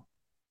steeple.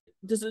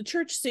 Does the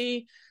church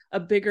see a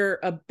better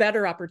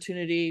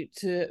opportunity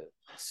to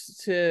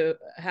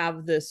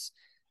have this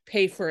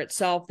pay for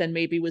itself than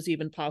maybe was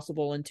even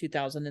possible in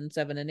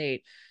 2007 and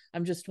 8?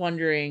 I'm just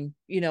wondering,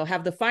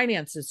 have the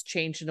finances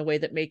changed in a way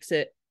that makes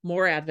it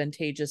more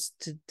advantageous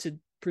to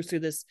pursue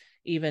this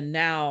even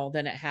now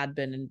than it had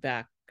been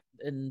back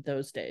in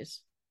those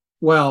days?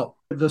 Well,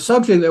 the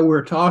subject that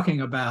we're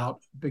talking about,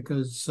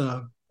 because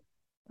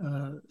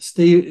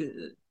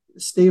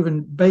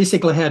Stephen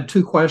basically had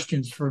 2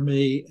 questions for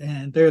me,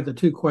 and they're the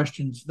 2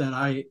 questions that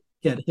I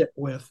get hit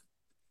with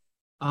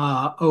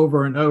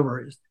over and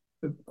over.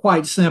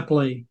 Quite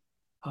simply,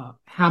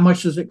 how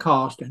much does it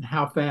cost, and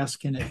how fast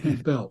can it be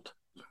built?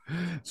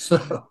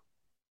 So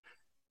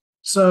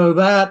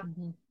that,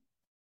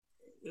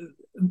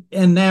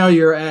 and now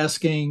you're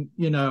asking,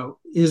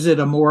 is it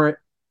a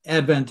more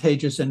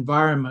advantageous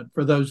environment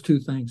for those 2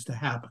 things to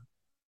happen?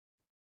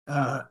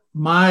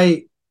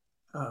 My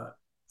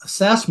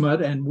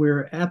assessment, and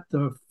we're at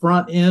the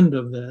front end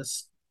of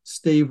this,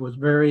 Steve was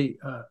very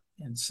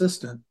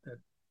insistent that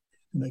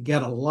they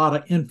get a lot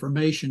of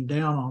information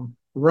down on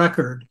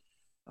record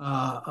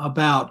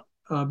about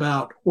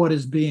what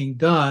is being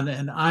done,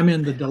 and I'm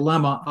in the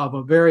dilemma of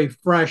a very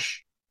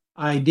fresh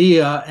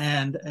idea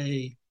and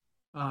a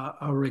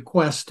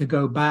request to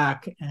go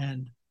back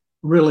and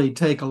really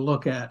take a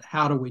look at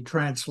how do we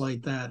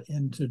translate that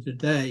into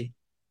today.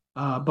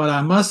 But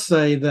I must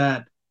say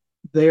that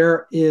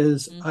there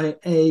is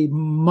a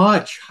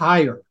much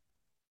higher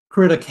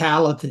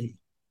criticality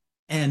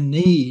and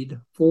need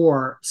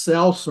for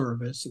cell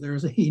service.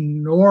 There's an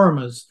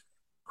enormous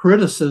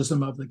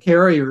criticism of the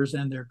carriers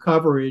and their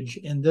coverage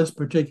in this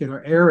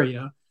particular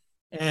area.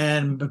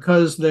 And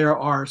because there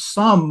are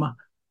some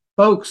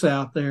folks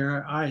out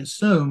there, I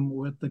assume,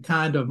 with the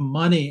kind of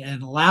money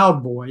and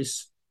loud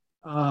voice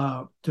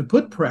to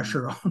put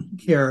pressure on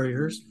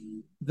carriers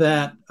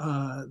that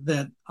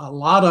that a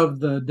lot of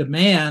the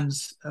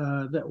demands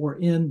that were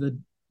in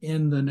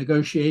the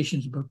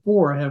negotiations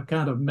before have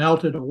kind of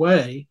melted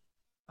away,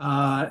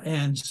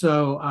 and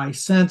so I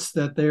sense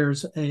that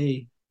there's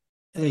a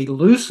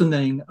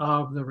loosening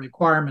of the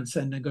requirements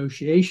and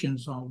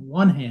negotiations on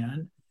one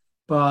hand,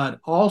 but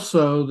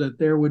also that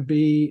there would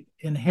be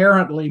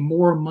inherently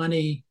more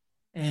money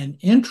and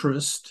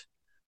interest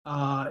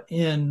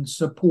in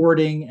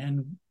supporting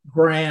and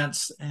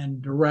grants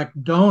and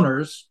direct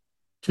donors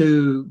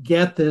to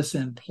get this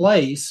in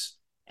place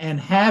and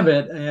have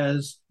it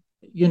as,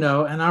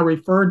 and I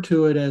referred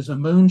to it as a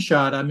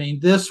moonshot. I mean,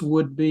 this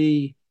would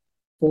be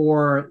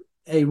for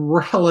a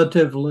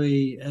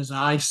relatively, as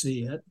I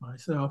see it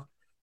myself,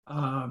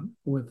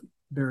 with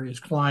various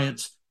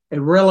clients,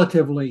 a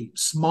relatively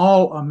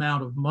small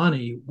amount of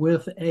money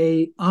with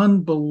a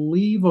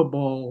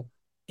unbelievable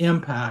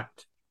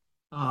impact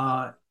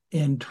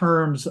in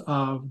terms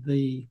of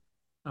the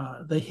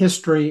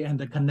history and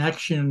the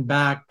connection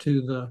back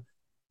to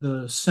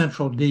the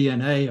central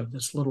DNA of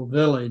this little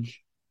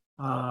village.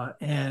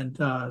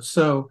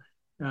 So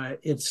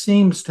it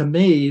seems to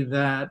me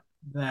that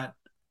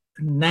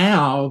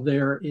now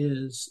there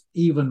is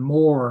even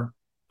more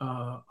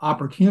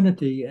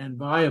opportunity and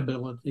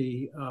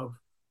viability of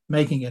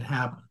making it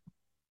happen.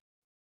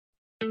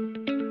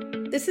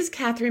 This is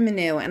Catherine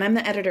Manu, and I'm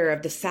the editor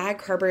of the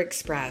Sag Harbor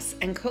Express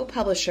and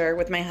co-publisher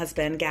with my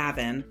husband,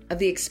 Gavin, of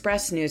the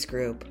Express News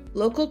Group.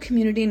 Local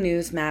community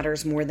news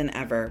matters more than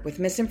ever, with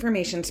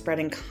misinformation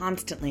spreading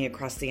constantly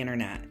across the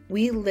internet.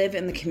 We live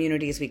in the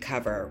communities we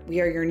cover. We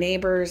are your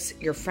neighbors,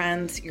 your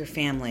friends, your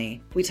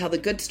family. We tell the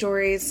good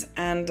stories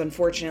and,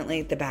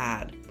 unfortunately, the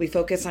bad. We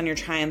focus on your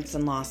triumphs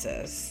and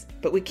losses.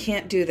 But we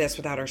can't do this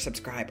without our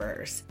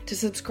subscribers. To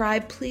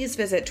subscribe, please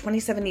visit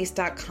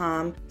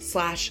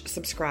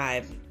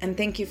 27east.com/subscribe. And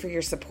thank you for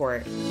your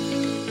support.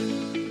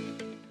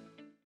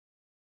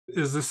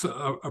 Is this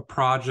a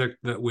project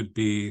that would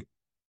be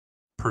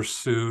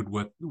pursued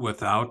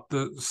without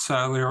the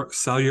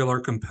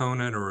cellular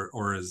component,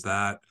 or is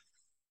that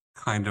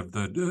kind of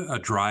a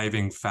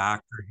driving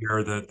factor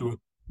here? That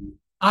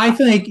I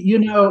think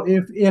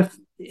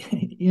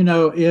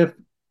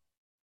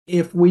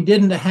if we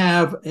didn't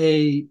have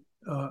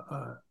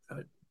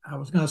I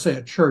was going to say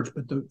a church,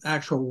 but the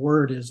actual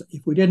word is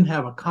if we didn't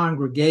have a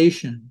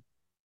congregation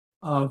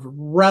of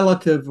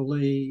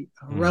relatively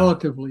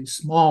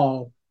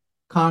small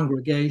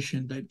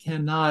congregation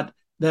that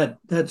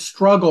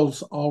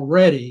struggles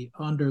already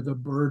under the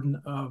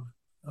burden of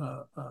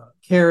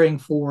caring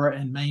for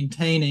and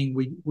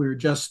maintaining. We're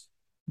just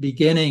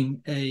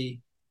beginning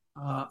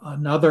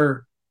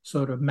another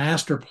sort of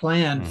master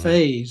plan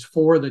phase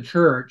for the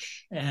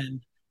church,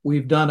 and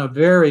we've done a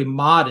very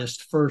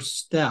modest first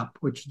step,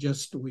 which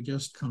we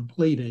just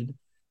completed,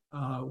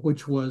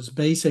 which was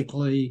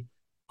basically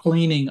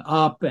cleaning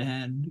up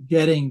and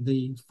getting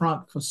the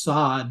front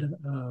facade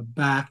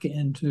back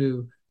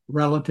into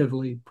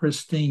relatively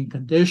pristine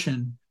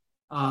condition,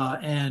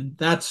 and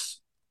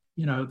that's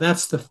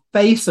the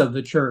face of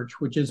the church,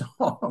 which is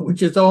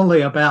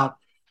only about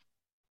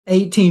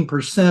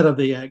 18% of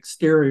the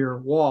exterior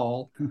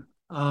wall.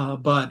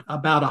 But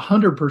about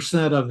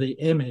 100% of the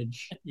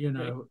image,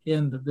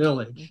 in the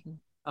village.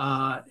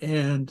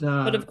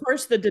 But of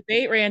course, the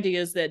debate, Randy,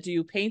 is that do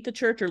you paint the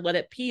church or let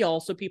it pee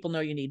all so people know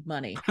you need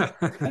money?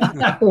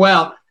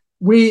 Well,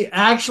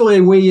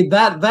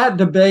 that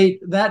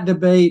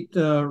debate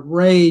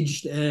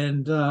raged,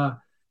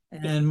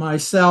 and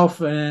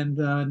myself and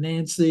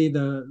Nancy,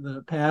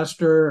 the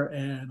pastor,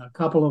 and a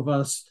couple of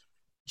us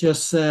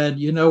just said,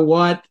 you know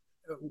what?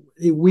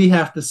 We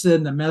have to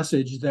send a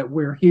message that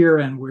we're here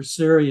and we're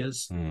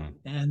serious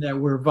and that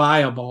we're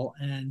viable.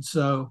 And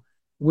so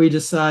we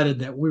decided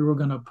that we were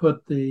going to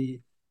put a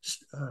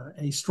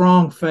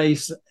strong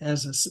face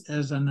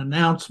as an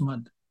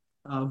announcement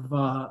of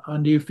a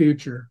new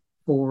future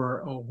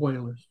for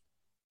Whalers.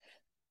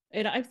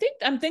 And I'm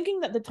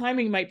thinking that the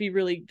timing might be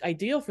really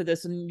ideal for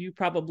this, and you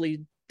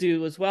probably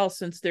do as well,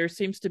 since there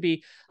seems to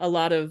be a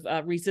lot of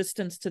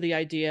resistance to the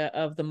idea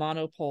of the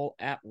monopole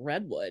at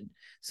Redwood.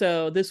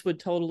 So this would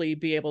totally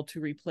be able to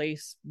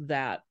replace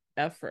that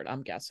effort,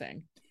 I'm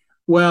guessing.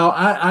 Well,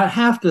 I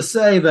have to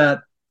say that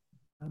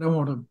I don't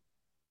want to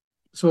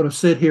sort of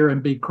sit here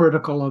and be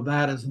critical of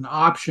that as an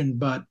option,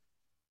 but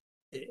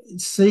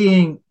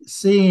seeing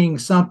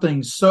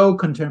something so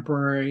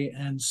contemporary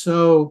and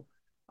so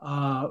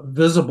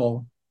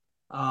visible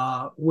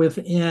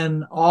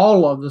within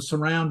all of the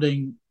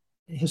surrounding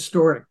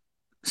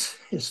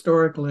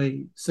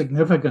historically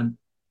significant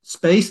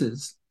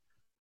spaces,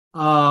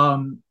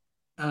 and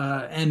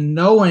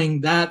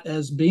knowing that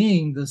as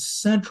being the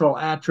central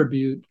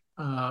attribute,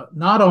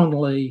 not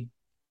only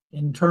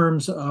in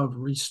terms of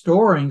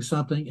restoring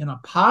something in a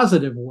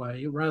positive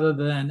way rather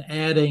than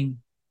adding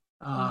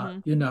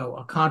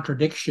a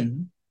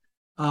contradiction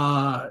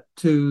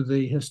to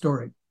the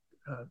historic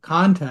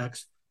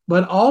context,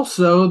 but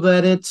also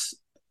that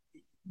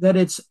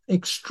it's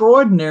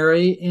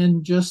extraordinary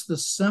in just the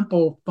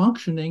simple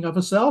functioning of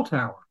a cell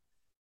tower.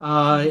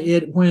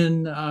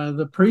 When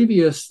the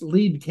previous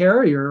lead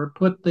carrier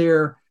put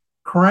their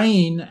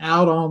crane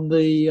out on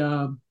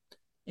the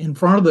in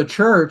front of the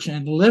church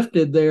and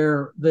lifted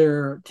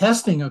their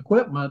testing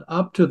equipment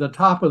up to the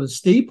top of the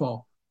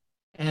steeple,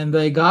 and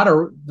they got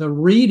the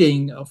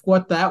reading of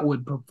what that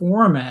would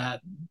perform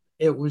at.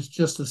 It was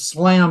just a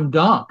slam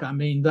dunk. I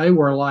mean, they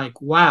were like,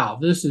 wow,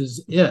 this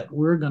is it.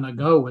 We're going to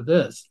go with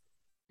this.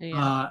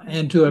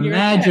 And to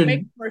imagine, it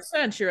makes more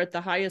sense. You're at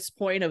the highest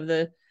point of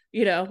the,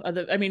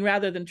 I mean,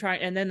 rather than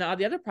trying. And then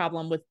the other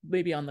problem with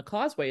maybe on the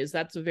causeway is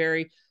that's a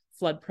very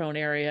flood prone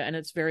area and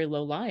it's very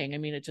low lying. I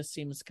mean, it just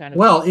seems kind of.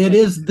 Well, it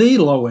is the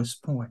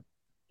lowest point.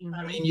 Mm-hmm.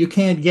 I mean, you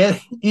can't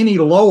get any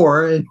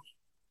lower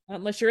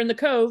unless you're in the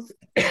cove.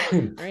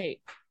 Right.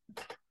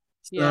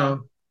 Yeah.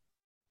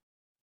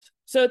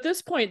 So at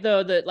this point,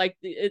 though, that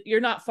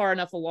you're not far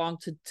enough along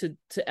to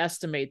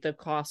estimate the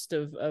cost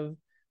of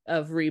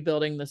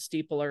rebuilding the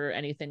steeple or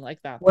anything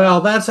like that.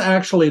 Well, that's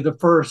actually the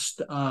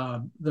first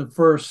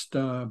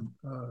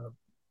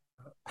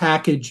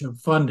package of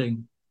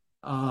funding.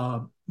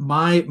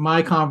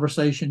 My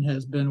conversation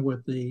has been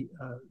with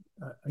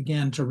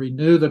again, to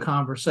renew the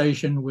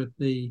conversation with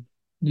the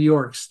New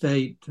York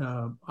State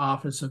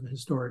Office of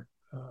Historic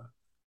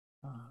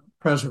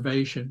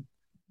Preservation.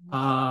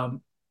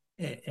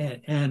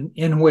 And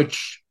in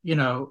which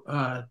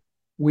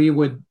we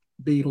would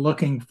be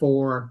looking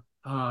for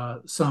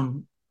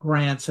some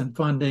grants and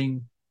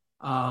funding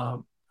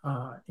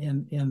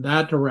in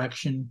that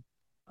direction,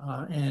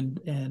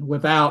 and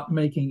without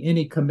making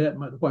any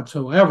commitment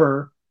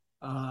whatsoever,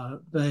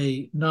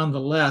 they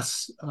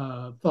nonetheless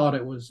thought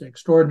it was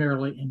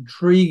extraordinarily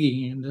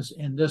intriguing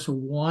in this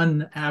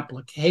one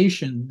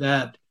application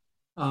that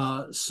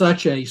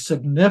such a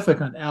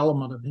significant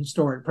element of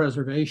historic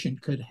preservation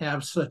could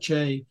have such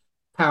a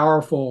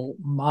powerful,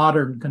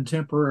 modern,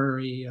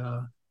 contemporary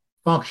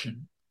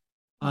function,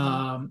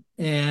 so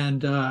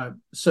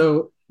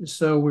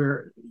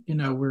we're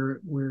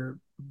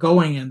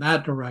going in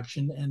that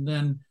direction, and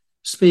then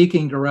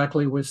speaking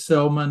directly with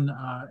Silman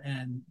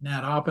and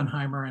Nat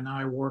Oppenheimer, and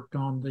I worked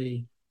on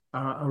the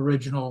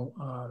original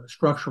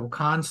structural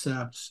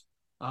concepts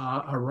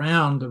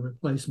around the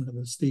replacement of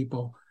the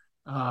steeple,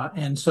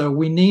 and so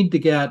we need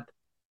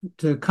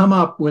to come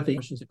up with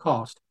the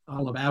cost.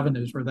 All of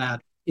avenues for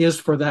that is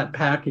for that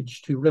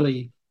package to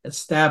really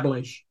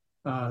establish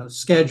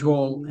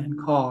schedule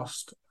and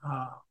cost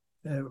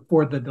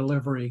for the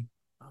delivery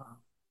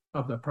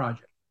of the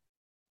project.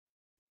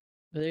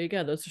 Well, there you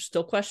go. Those are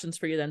still questions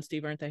for you then,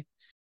 Steve, aren't they?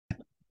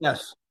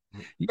 Yes.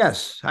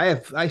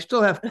 I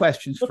still have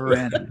questions for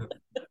Randy.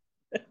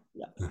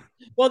 Yeah.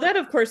 Well, then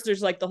of course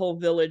there's the whole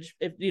village.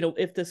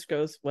 If this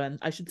goes when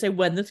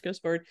this goes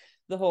forward,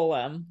 the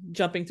whole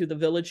jumping through the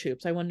village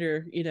hoops. I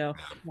wonder,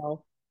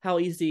 how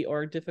easy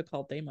or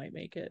difficult they might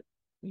make it.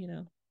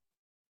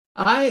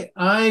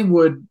 I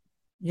would,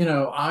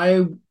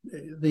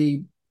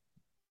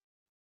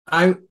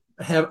 I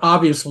have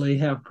obviously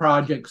have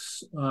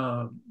projects,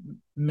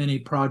 many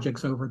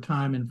projects over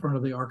time in front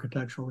of the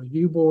Architectural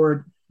Review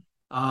Board,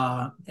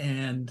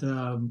 and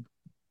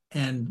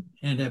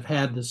have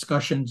had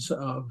discussions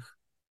of,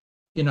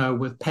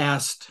 with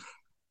past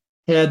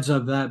heads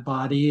of that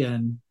body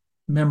and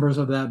members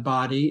of that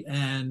body,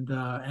 and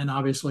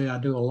obviously I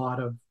do a lot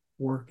of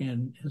work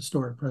in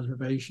historic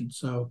preservation.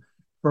 So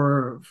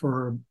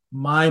for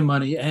my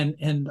money,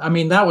 and I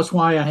mean, that was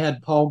why I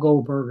had Paul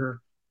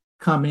Goldberger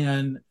come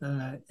in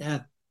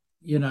at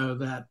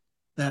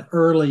that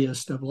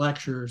earliest of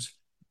lectures,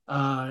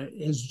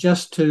 is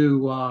just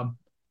to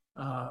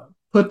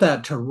put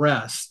that to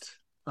rest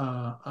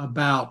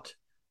about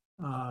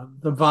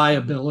the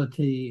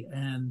viability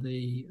and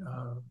the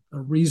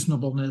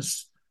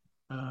reasonableness,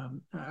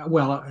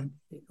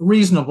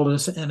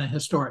 reasonableness in a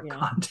historic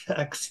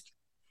context.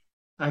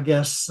 I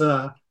guess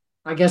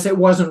it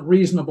wasn't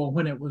reasonable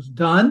when it was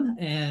done,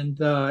 and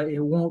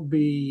it won't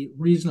be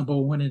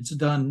reasonable when it's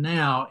done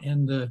now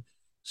in the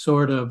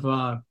sort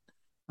of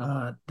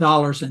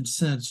dollars and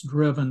cents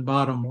driven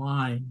bottom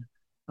line.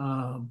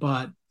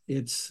 But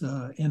it's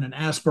in an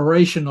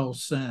aspirational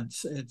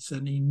sense, it's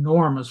an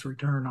enormous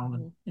return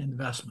on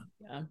investment.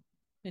 Yeah.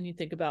 And you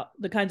think about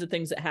the kinds of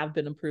things that have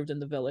been improved in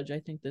the village. I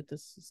think that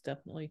this is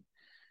definitely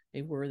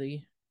a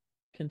worthy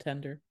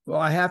contender. Well,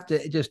 I have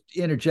to just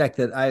interject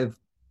that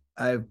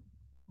I've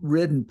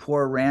ridden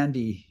poor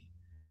Randy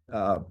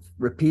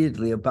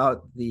repeatedly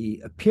about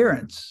the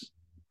appearance,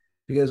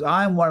 because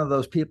I'm one of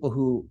those people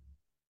who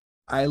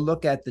I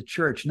look at the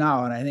church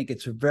now and I think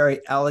it's a very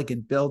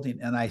elegant building,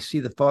 and I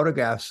see the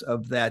photographs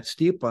of that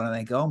steeple and I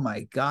think, oh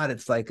my God,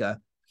 it's like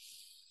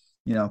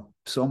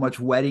so much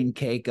wedding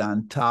cake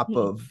on top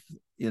of,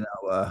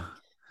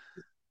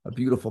 a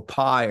beautiful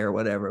pie or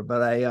whatever.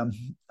 But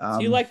so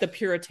you like the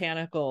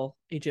puritanical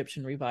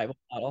Egyptian revival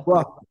model?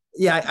 Well,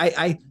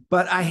 yeah,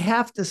 but I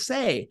have to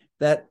say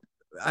that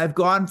I've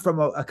gone from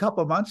a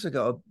couple of months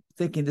ago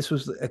thinking this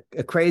was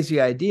a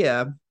crazy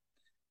idea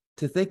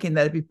to thinking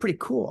that it'd be pretty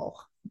cool.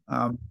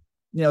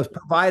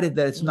 Provided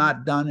that it's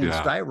not done in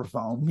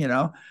styrofoam,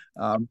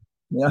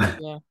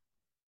 Yeah.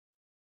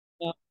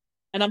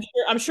 And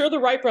I'm sure the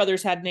Wright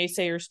brothers had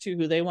naysayers too,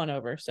 who they won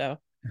over. So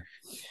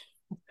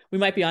we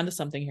might be onto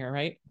something here,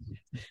 right?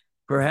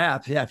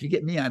 Perhaps, yeah. If you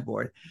get me on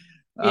board,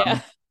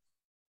 yeah.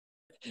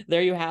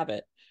 There you have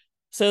it.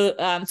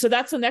 So, so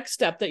that's the next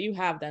step that you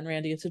have then,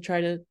 Randy, is to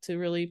try to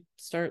really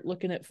start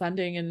looking at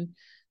funding and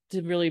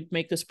to really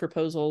make this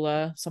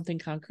proposal something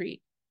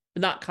concrete,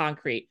 not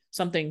concrete,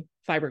 something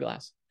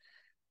fiberglass,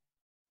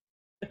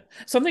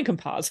 something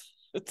composite.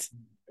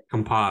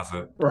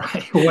 Composite.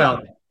 Right.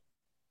 Well,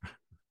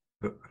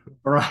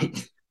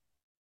 right.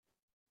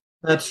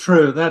 That's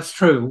true. That's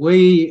true.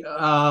 We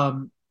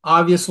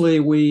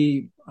obviously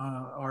we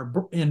are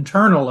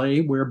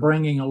internally we're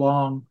bringing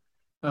along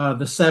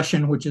the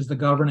session, which is the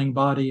governing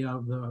body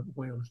of the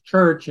Whalers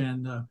Church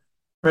and the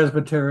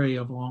Presbytery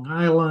of Long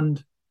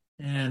Island,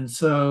 and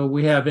so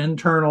we have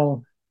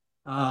internal,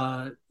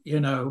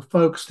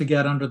 folks to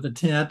get under the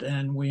tent,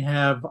 and we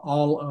have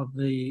all of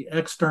the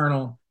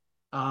external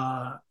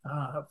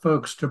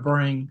folks to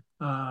bring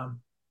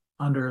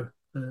under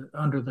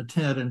the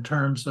tent in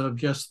terms of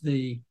just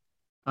the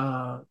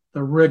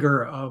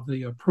rigor of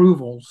the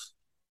approvals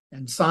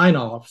and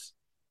sign-offs,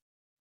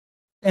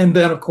 and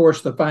then of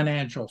course the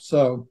financial.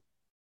 So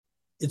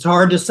it's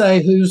hard to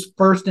say who's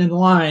first in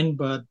line,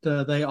 but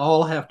they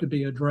all have to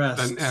be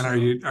addressed.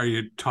 And are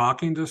you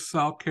talking to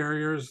cell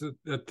carriers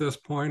at this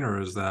point,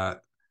 or is that?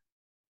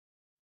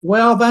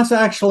 Well, that's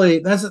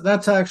actually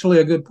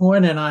a good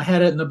point, and I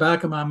had it in the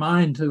back of my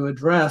mind to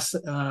address,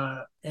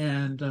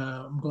 and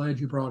I'm glad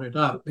you brought it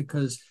up,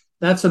 because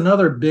that's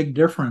another big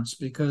difference.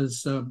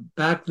 Because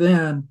back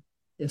then,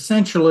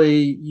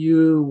 essentially,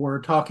 you were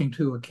talking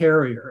to a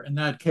carrier, and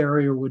that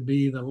carrier would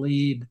be the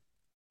lead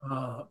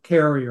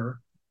carrier.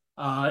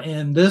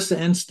 In this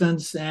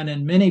instance, and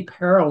in many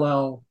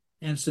parallel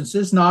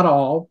instances, not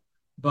all,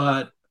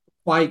 but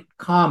quite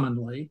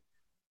commonly,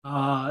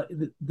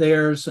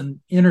 there's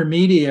an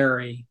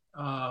intermediary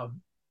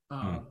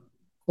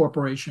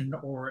corporation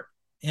or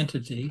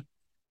entity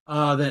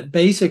that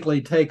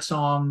basically takes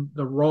on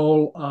the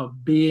role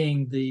of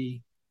being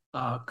the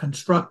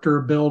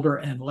constructor, builder,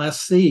 and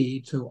lessee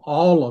to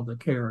all of the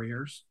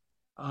carriers,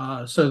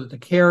 so that the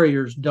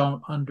carriers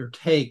don't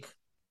undertake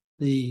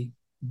the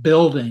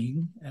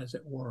building, as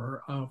it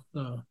were, of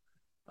the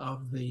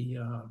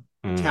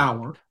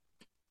tower,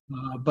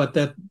 but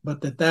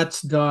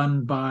that's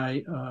done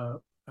by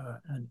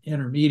an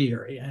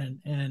intermediary,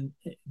 and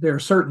there are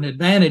certain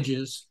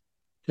advantages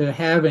to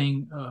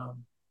having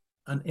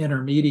an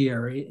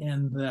intermediary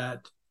in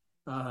that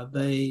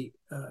they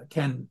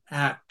can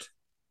act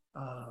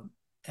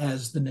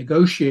as the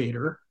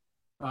negotiator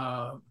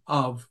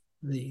of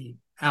the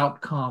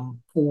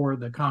outcome for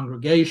the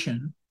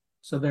congregation.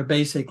 So they're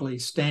basically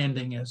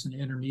standing as an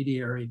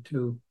intermediary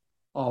to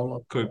all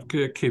of them.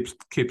 It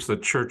keeps the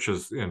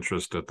church's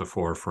interest at the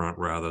forefront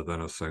rather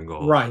than a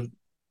single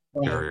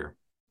carrier.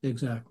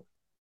 Exactly.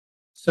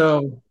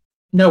 So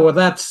no, well,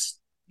 that's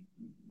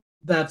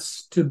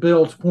to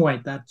Bill's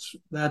point.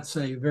 That's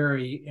a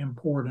very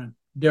important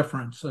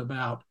difference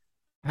about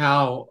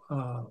how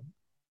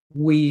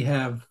we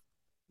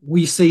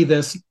see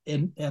this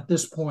at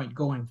this point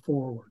going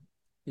forward,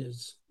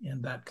 is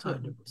in that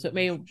kind of. So it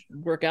may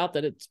work out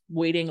that it's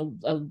waiting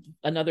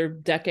another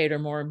decade or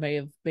more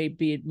may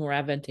be more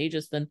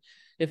advantageous than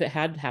if it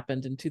had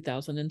happened in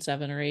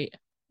 2007 or 8.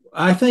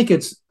 I think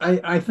it's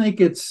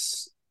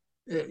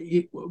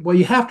well,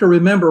 you have to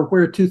remember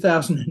where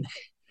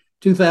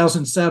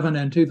 2007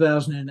 and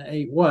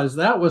 2008 was.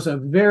 That was a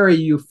very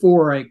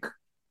euphoric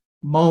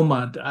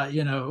moment.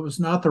 It was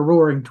not the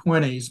Roaring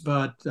 '20s,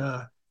 but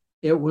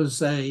it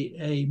was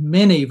a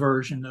mini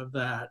version of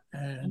that.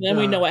 And then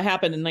we know what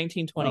happened in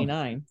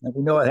 1929. And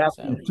we know what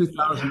happened in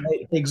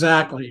 2008.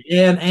 Exactly,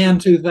 and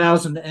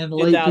 2000 and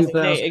late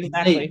 2008.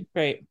 Exactly,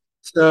 right.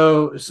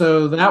 So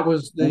that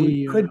was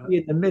we could be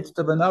in the midst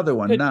of another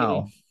one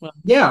now. Well,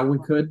 yeah, we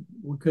could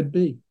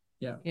be.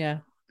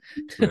 Yeah.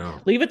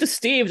 Leave it to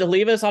Steve to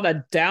leave us on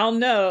a down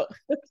note.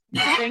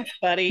 Thanks,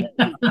 buddy.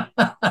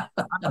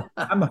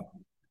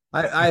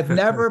 I've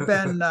never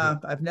been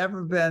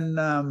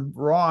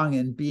wrong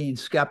in being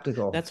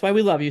skeptical. That's why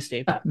we love you,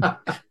 Steve.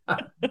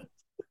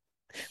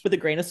 With a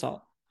grain of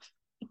salt.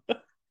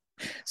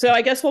 So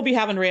I guess we'll be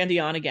having Randy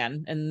on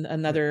again and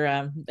another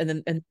and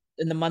then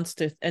in the months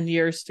and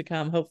years to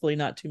come. Hopefully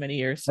not too many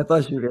years. I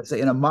thought you were going to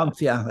say in a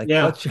month. Yeah.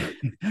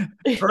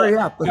 Hurry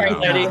up. All right,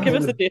 Randy, give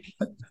us a date.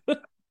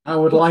 I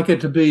would like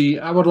it to be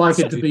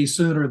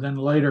sooner than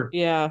later.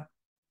 Yeah,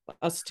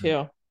 us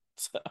too.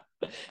 So,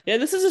 yeah,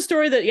 this is a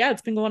story that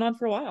it's been going on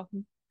for a while,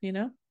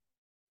 since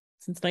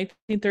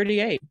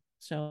 1938.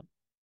 So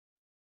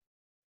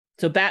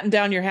batten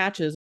down your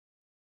hatches.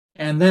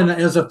 And then,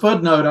 as a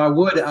footnote, I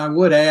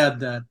would add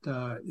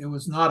that it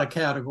was not a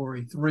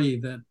Category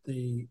 3. That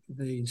the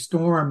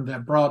storm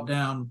that brought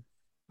down,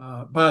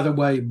 by the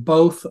way,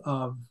 both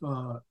of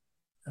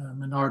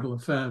Menard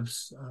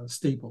Lefebvre's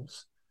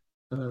steeples,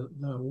 the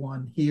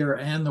one here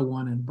and the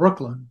one in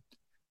Brooklyn,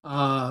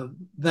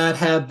 that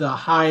had the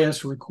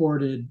highest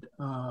recorded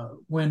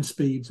wind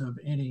speeds of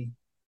any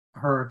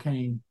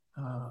hurricane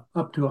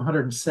up to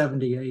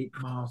 178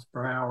 miles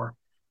per hour.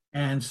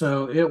 And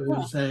so it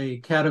was a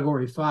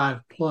Category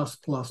 5 plus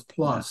plus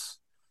plus.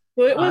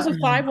 So it was a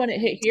 5 when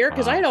it hit here,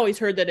 because Wow. I had always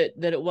heard that it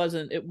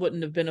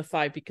wouldn't have been a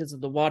 5 because of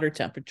the water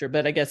temperature,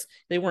 but I guess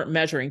they weren't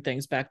measuring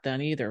things back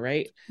then either,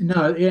 right?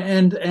 No,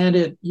 and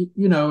it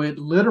it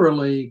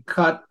literally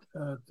cut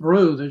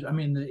through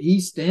the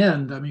East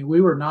End. I mean, we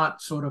were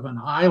not sort of an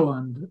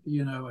island,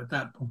 at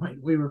that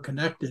point. We were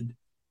connected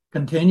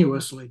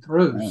continuously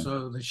through. Right.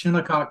 So the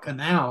Shinnecock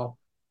Canal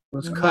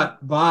was Mhm.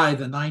 cut by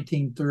the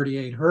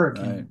 1938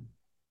 hurricane.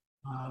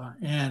 Right.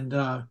 And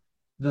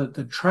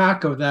the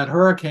track of that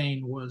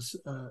hurricane was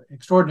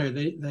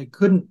extraordinary. They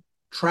couldn't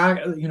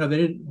track,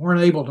 they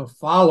weren't able to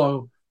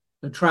follow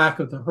the track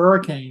of the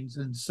hurricanes,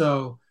 and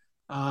so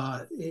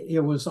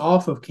it was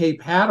off of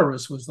Cape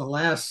Hatteras was the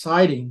last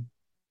sighting,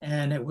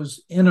 and it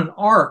was in an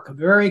arc, a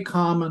very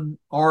common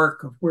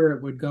arc of where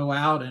it would go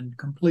out and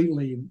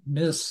completely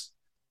miss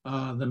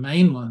the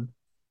mainland.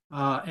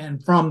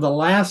 And from the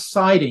last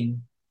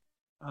sighting,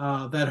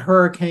 that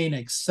hurricane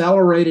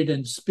accelerated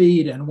in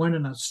speed and went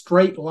in a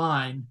straight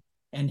line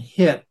and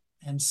hit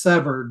and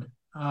severed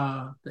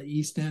the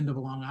east end of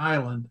Long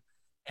Island,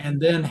 and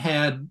then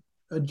had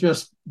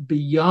just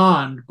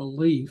beyond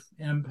belief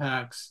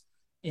impacts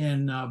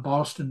in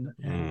Boston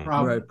and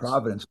Providence. Right,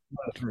 Providence.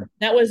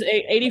 That was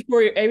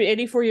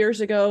 84 years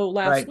ago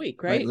last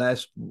week, right?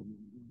 Last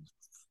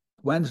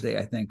Wednesday,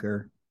 I think,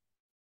 or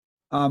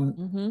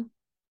Mm-hmm.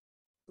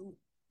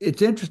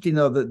 it's interesting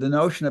though that the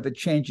notion of it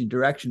changing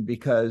direction,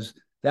 because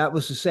that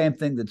was the same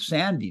thing that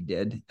Sandy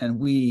did, and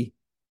we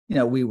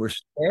were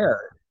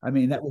spared. I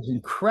mean, that was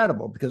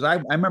incredible, because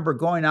I remember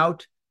going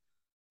out.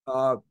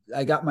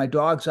 I got my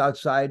dogs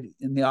outside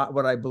in the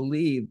what I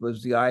believe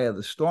was the eye of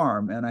the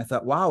storm, and I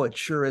thought, wow, it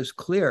sure is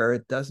clear.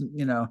 It doesn't,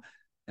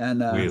 and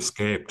We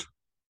escaped.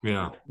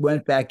 Yeah.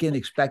 went back in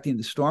expecting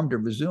the storm to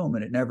resume,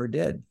 and it never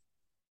did.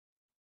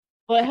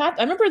 Well,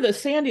 I remember the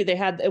Sandy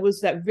it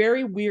was that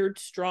very weird,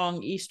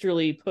 strong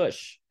easterly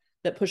push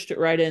that pushed it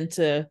right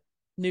into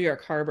New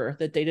York Harbor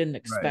that they didn't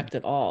expect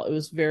at all. It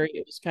was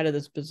kind of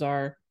this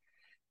bizarre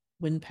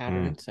wind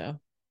pattern. So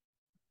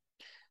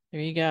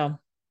there you go.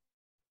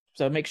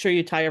 So make sure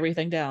you tie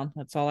everything down.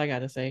 That's all I got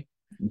to say.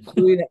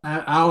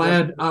 I'll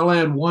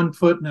add one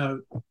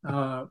footnote,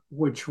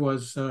 which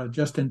was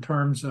just in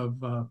terms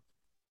of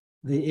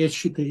the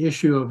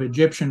issue of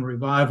Egyptian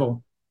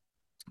revival,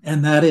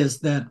 and that is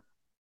that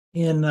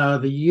in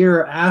the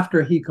year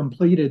after he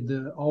completed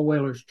the All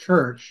Whalers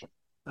Church,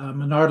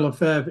 Menard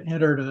Lefebvre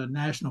entered a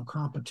national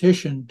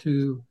competition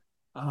to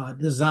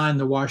design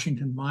the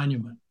Washington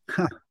Monument.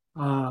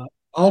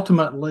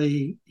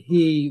 Ultimately,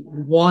 he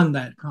won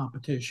that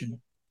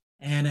competition,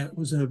 and it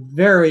was a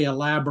very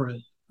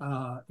elaborate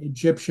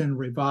Egyptian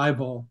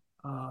revival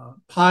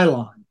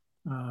pylon,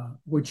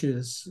 which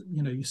is,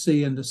 you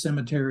see in the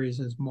cemeteries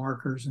as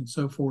markers and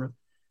so forth.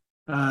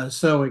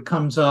 So it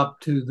comes up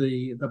to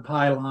the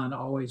pylon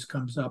always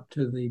comes up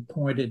to the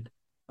pointed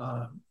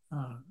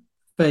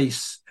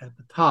face at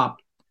the top.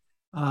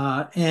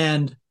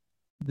 And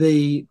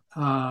the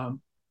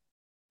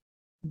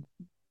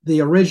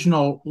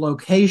original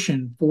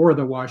location for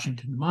the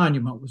Washington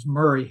Monument was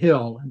Murray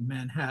Hill in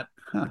Manhattan.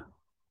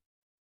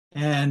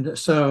 And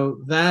so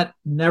that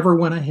never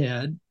went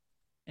ahead,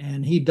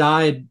 and he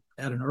died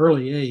at an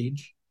early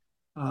age.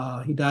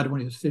 He died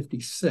when he was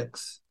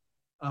 56,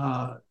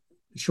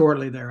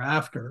 shortly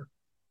thereafter.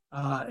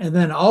 And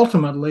then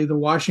ultimately the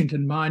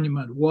Washington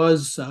Monument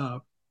was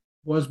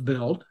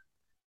built,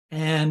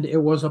 and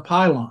it was a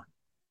pylon.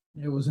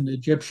 It was an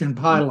Egyptian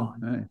pylon.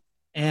 Right.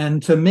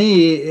 And to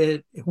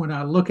me, when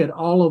I look at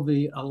all of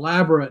the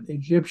elaborate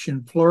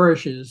Egyptian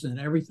flourishes and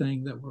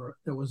everything that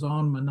was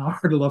on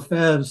Menard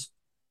Lefebvre's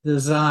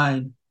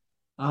design,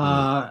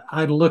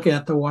 I'd look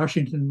at the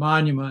Washington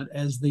Monument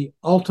as the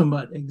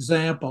ultimate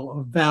example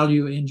of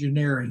value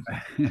engineering.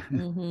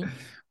 Mm-hmm.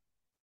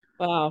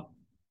 Wow.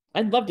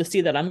 I'd love to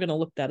see that. I'm going to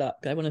look that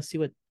up. I want to see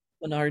what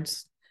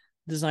Menard's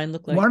design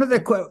looked like. One of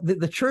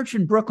the church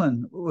in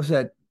Brooklyn, was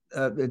that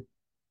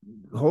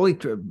Holy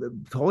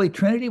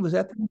Trinity? Was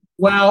that?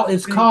 Well,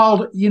 it's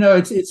called,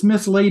 it's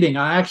misleading.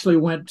 I actually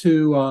went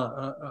to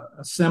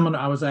a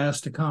seminar. I was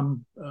asked to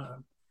come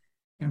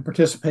and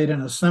participate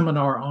in a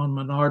seminar on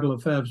Menard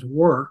Lefebvre's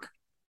work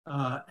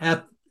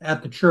at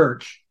the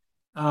church.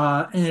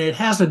 And it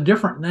has a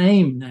different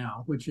name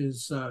now, which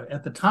is,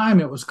 at the time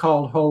it was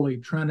called Holy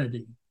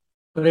Trinity.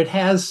 But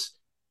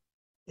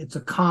it's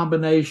a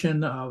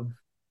combination of,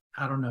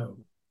 I don't know,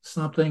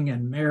 something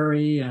and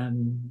Mary,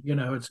 and,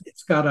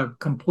 it's got a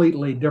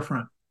completely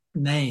different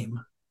name.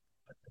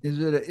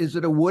 Is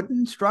it a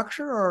wooden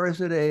structure, or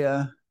is it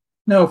a?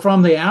 No,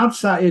 from the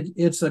outside,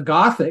 it's a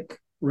Gothic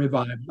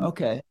revival.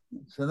 Okay,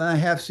 so then I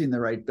have seen the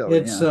right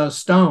building. It's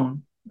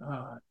stone,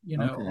 Okay.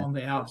 on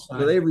the outside.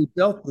 So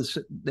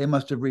they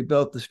must have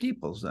rebuilt the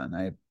steeples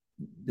then.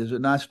 Does it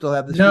not still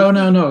have the No,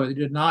 steeples? no, they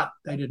did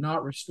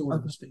not restore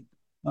the steeple.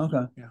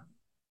 Okay. Yeah.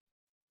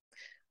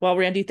 Well,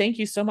 Randy, thank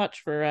you so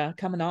much for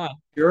coming on.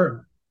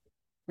 Sure.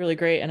 Really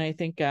great. And I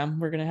think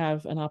we're going to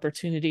have an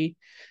opportunity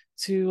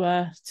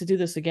to do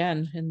this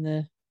again in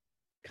the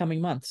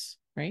coming months,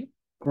 right?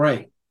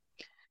 Great.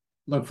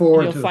 Look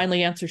forward You'll to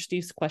finally answer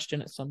Steve's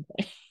question at some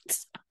point.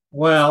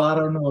 Well, I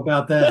don't know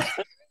about that.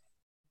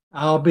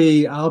 I'll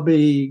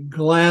be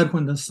glad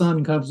when the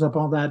sun comes up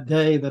on that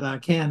day that I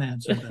can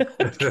answer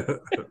that.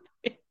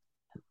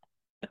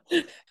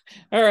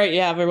 All right,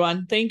 yeah,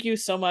 everyone. Thank you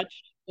so much.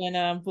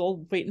 And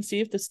we'll wait and see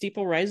if the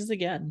steeple rises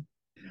again.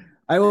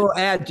 I will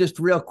add just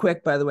real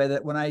quick, by the way,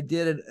 that when I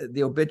did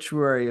the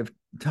obituary of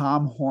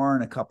Tom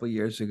Horn a couple of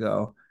years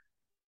ago,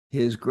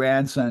 his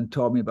grandson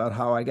told me about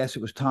how, I guess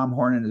it was Tom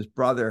Horn and his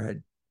brother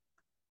had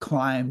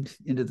climbed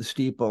into the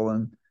steeple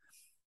and,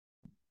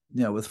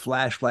 with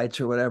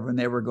flashlights or whatever, and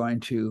they were going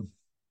to,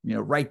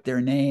 write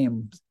their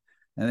names,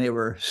 and they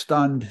were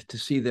stunned to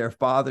see their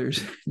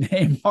father's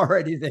name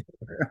already there.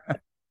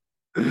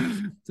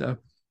 So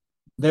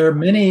there are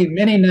many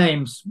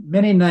names.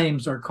 Many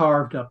names are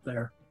carved up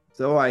there.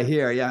 So I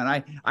hear, yeah.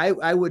 And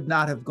I would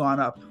not have gone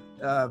up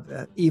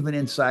even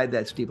inside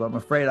that steeple. I'm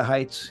afraid of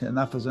heights.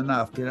 Enough is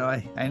enough.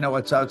 I know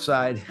what's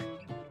outside.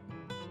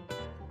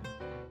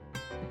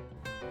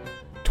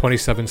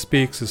 27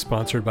 Speaks is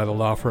sponsored by the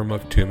law firm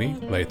of Toomey,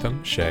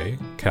 Latham, Shea,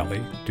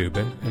 Kelly,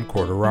 Dubin, and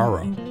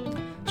Quartararo.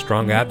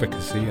 Strong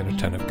advocacy and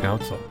attentive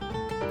counsel.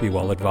 Be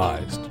well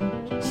advised.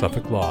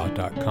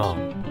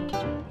 SuffolkLaw.com.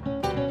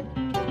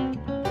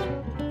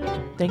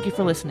 Thank you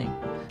for listening.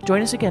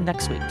 Join us again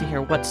next week to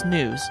hear what's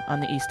news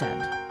on the East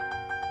End.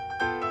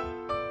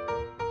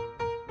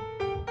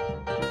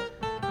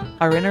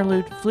 Our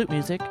interlude flute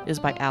music is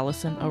by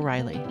Allison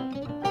O'Reilly.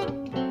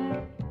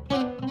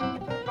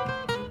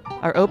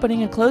 Our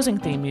opening and closing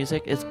theme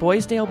music is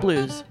Boysdale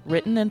Blues,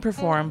 written and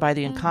performed by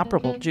the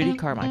incomparable Judy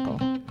Carmichael.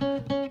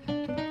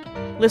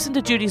 Listen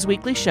to Judy's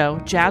weekly show,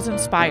 Jazz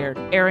Inspired,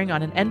 airing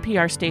on an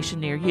NPR station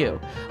near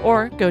you,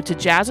 or go to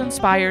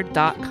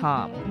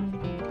jazzinspired.com.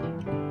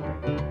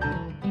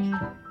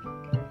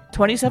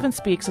 27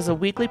 Speaks is a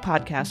weekly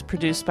podcast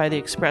produced by the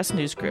Express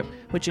News Group,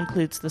 which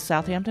includes the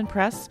Southampton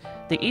Press,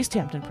 the East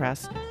Hampton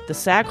Press, the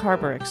Sag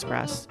Harbor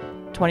Express,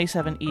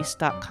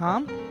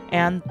 27east.com,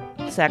 and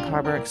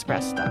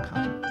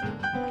sagharborexpress.com.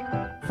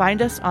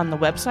 Find us on the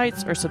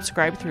websites or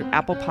subscribe through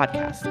Apple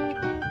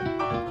Podcasts.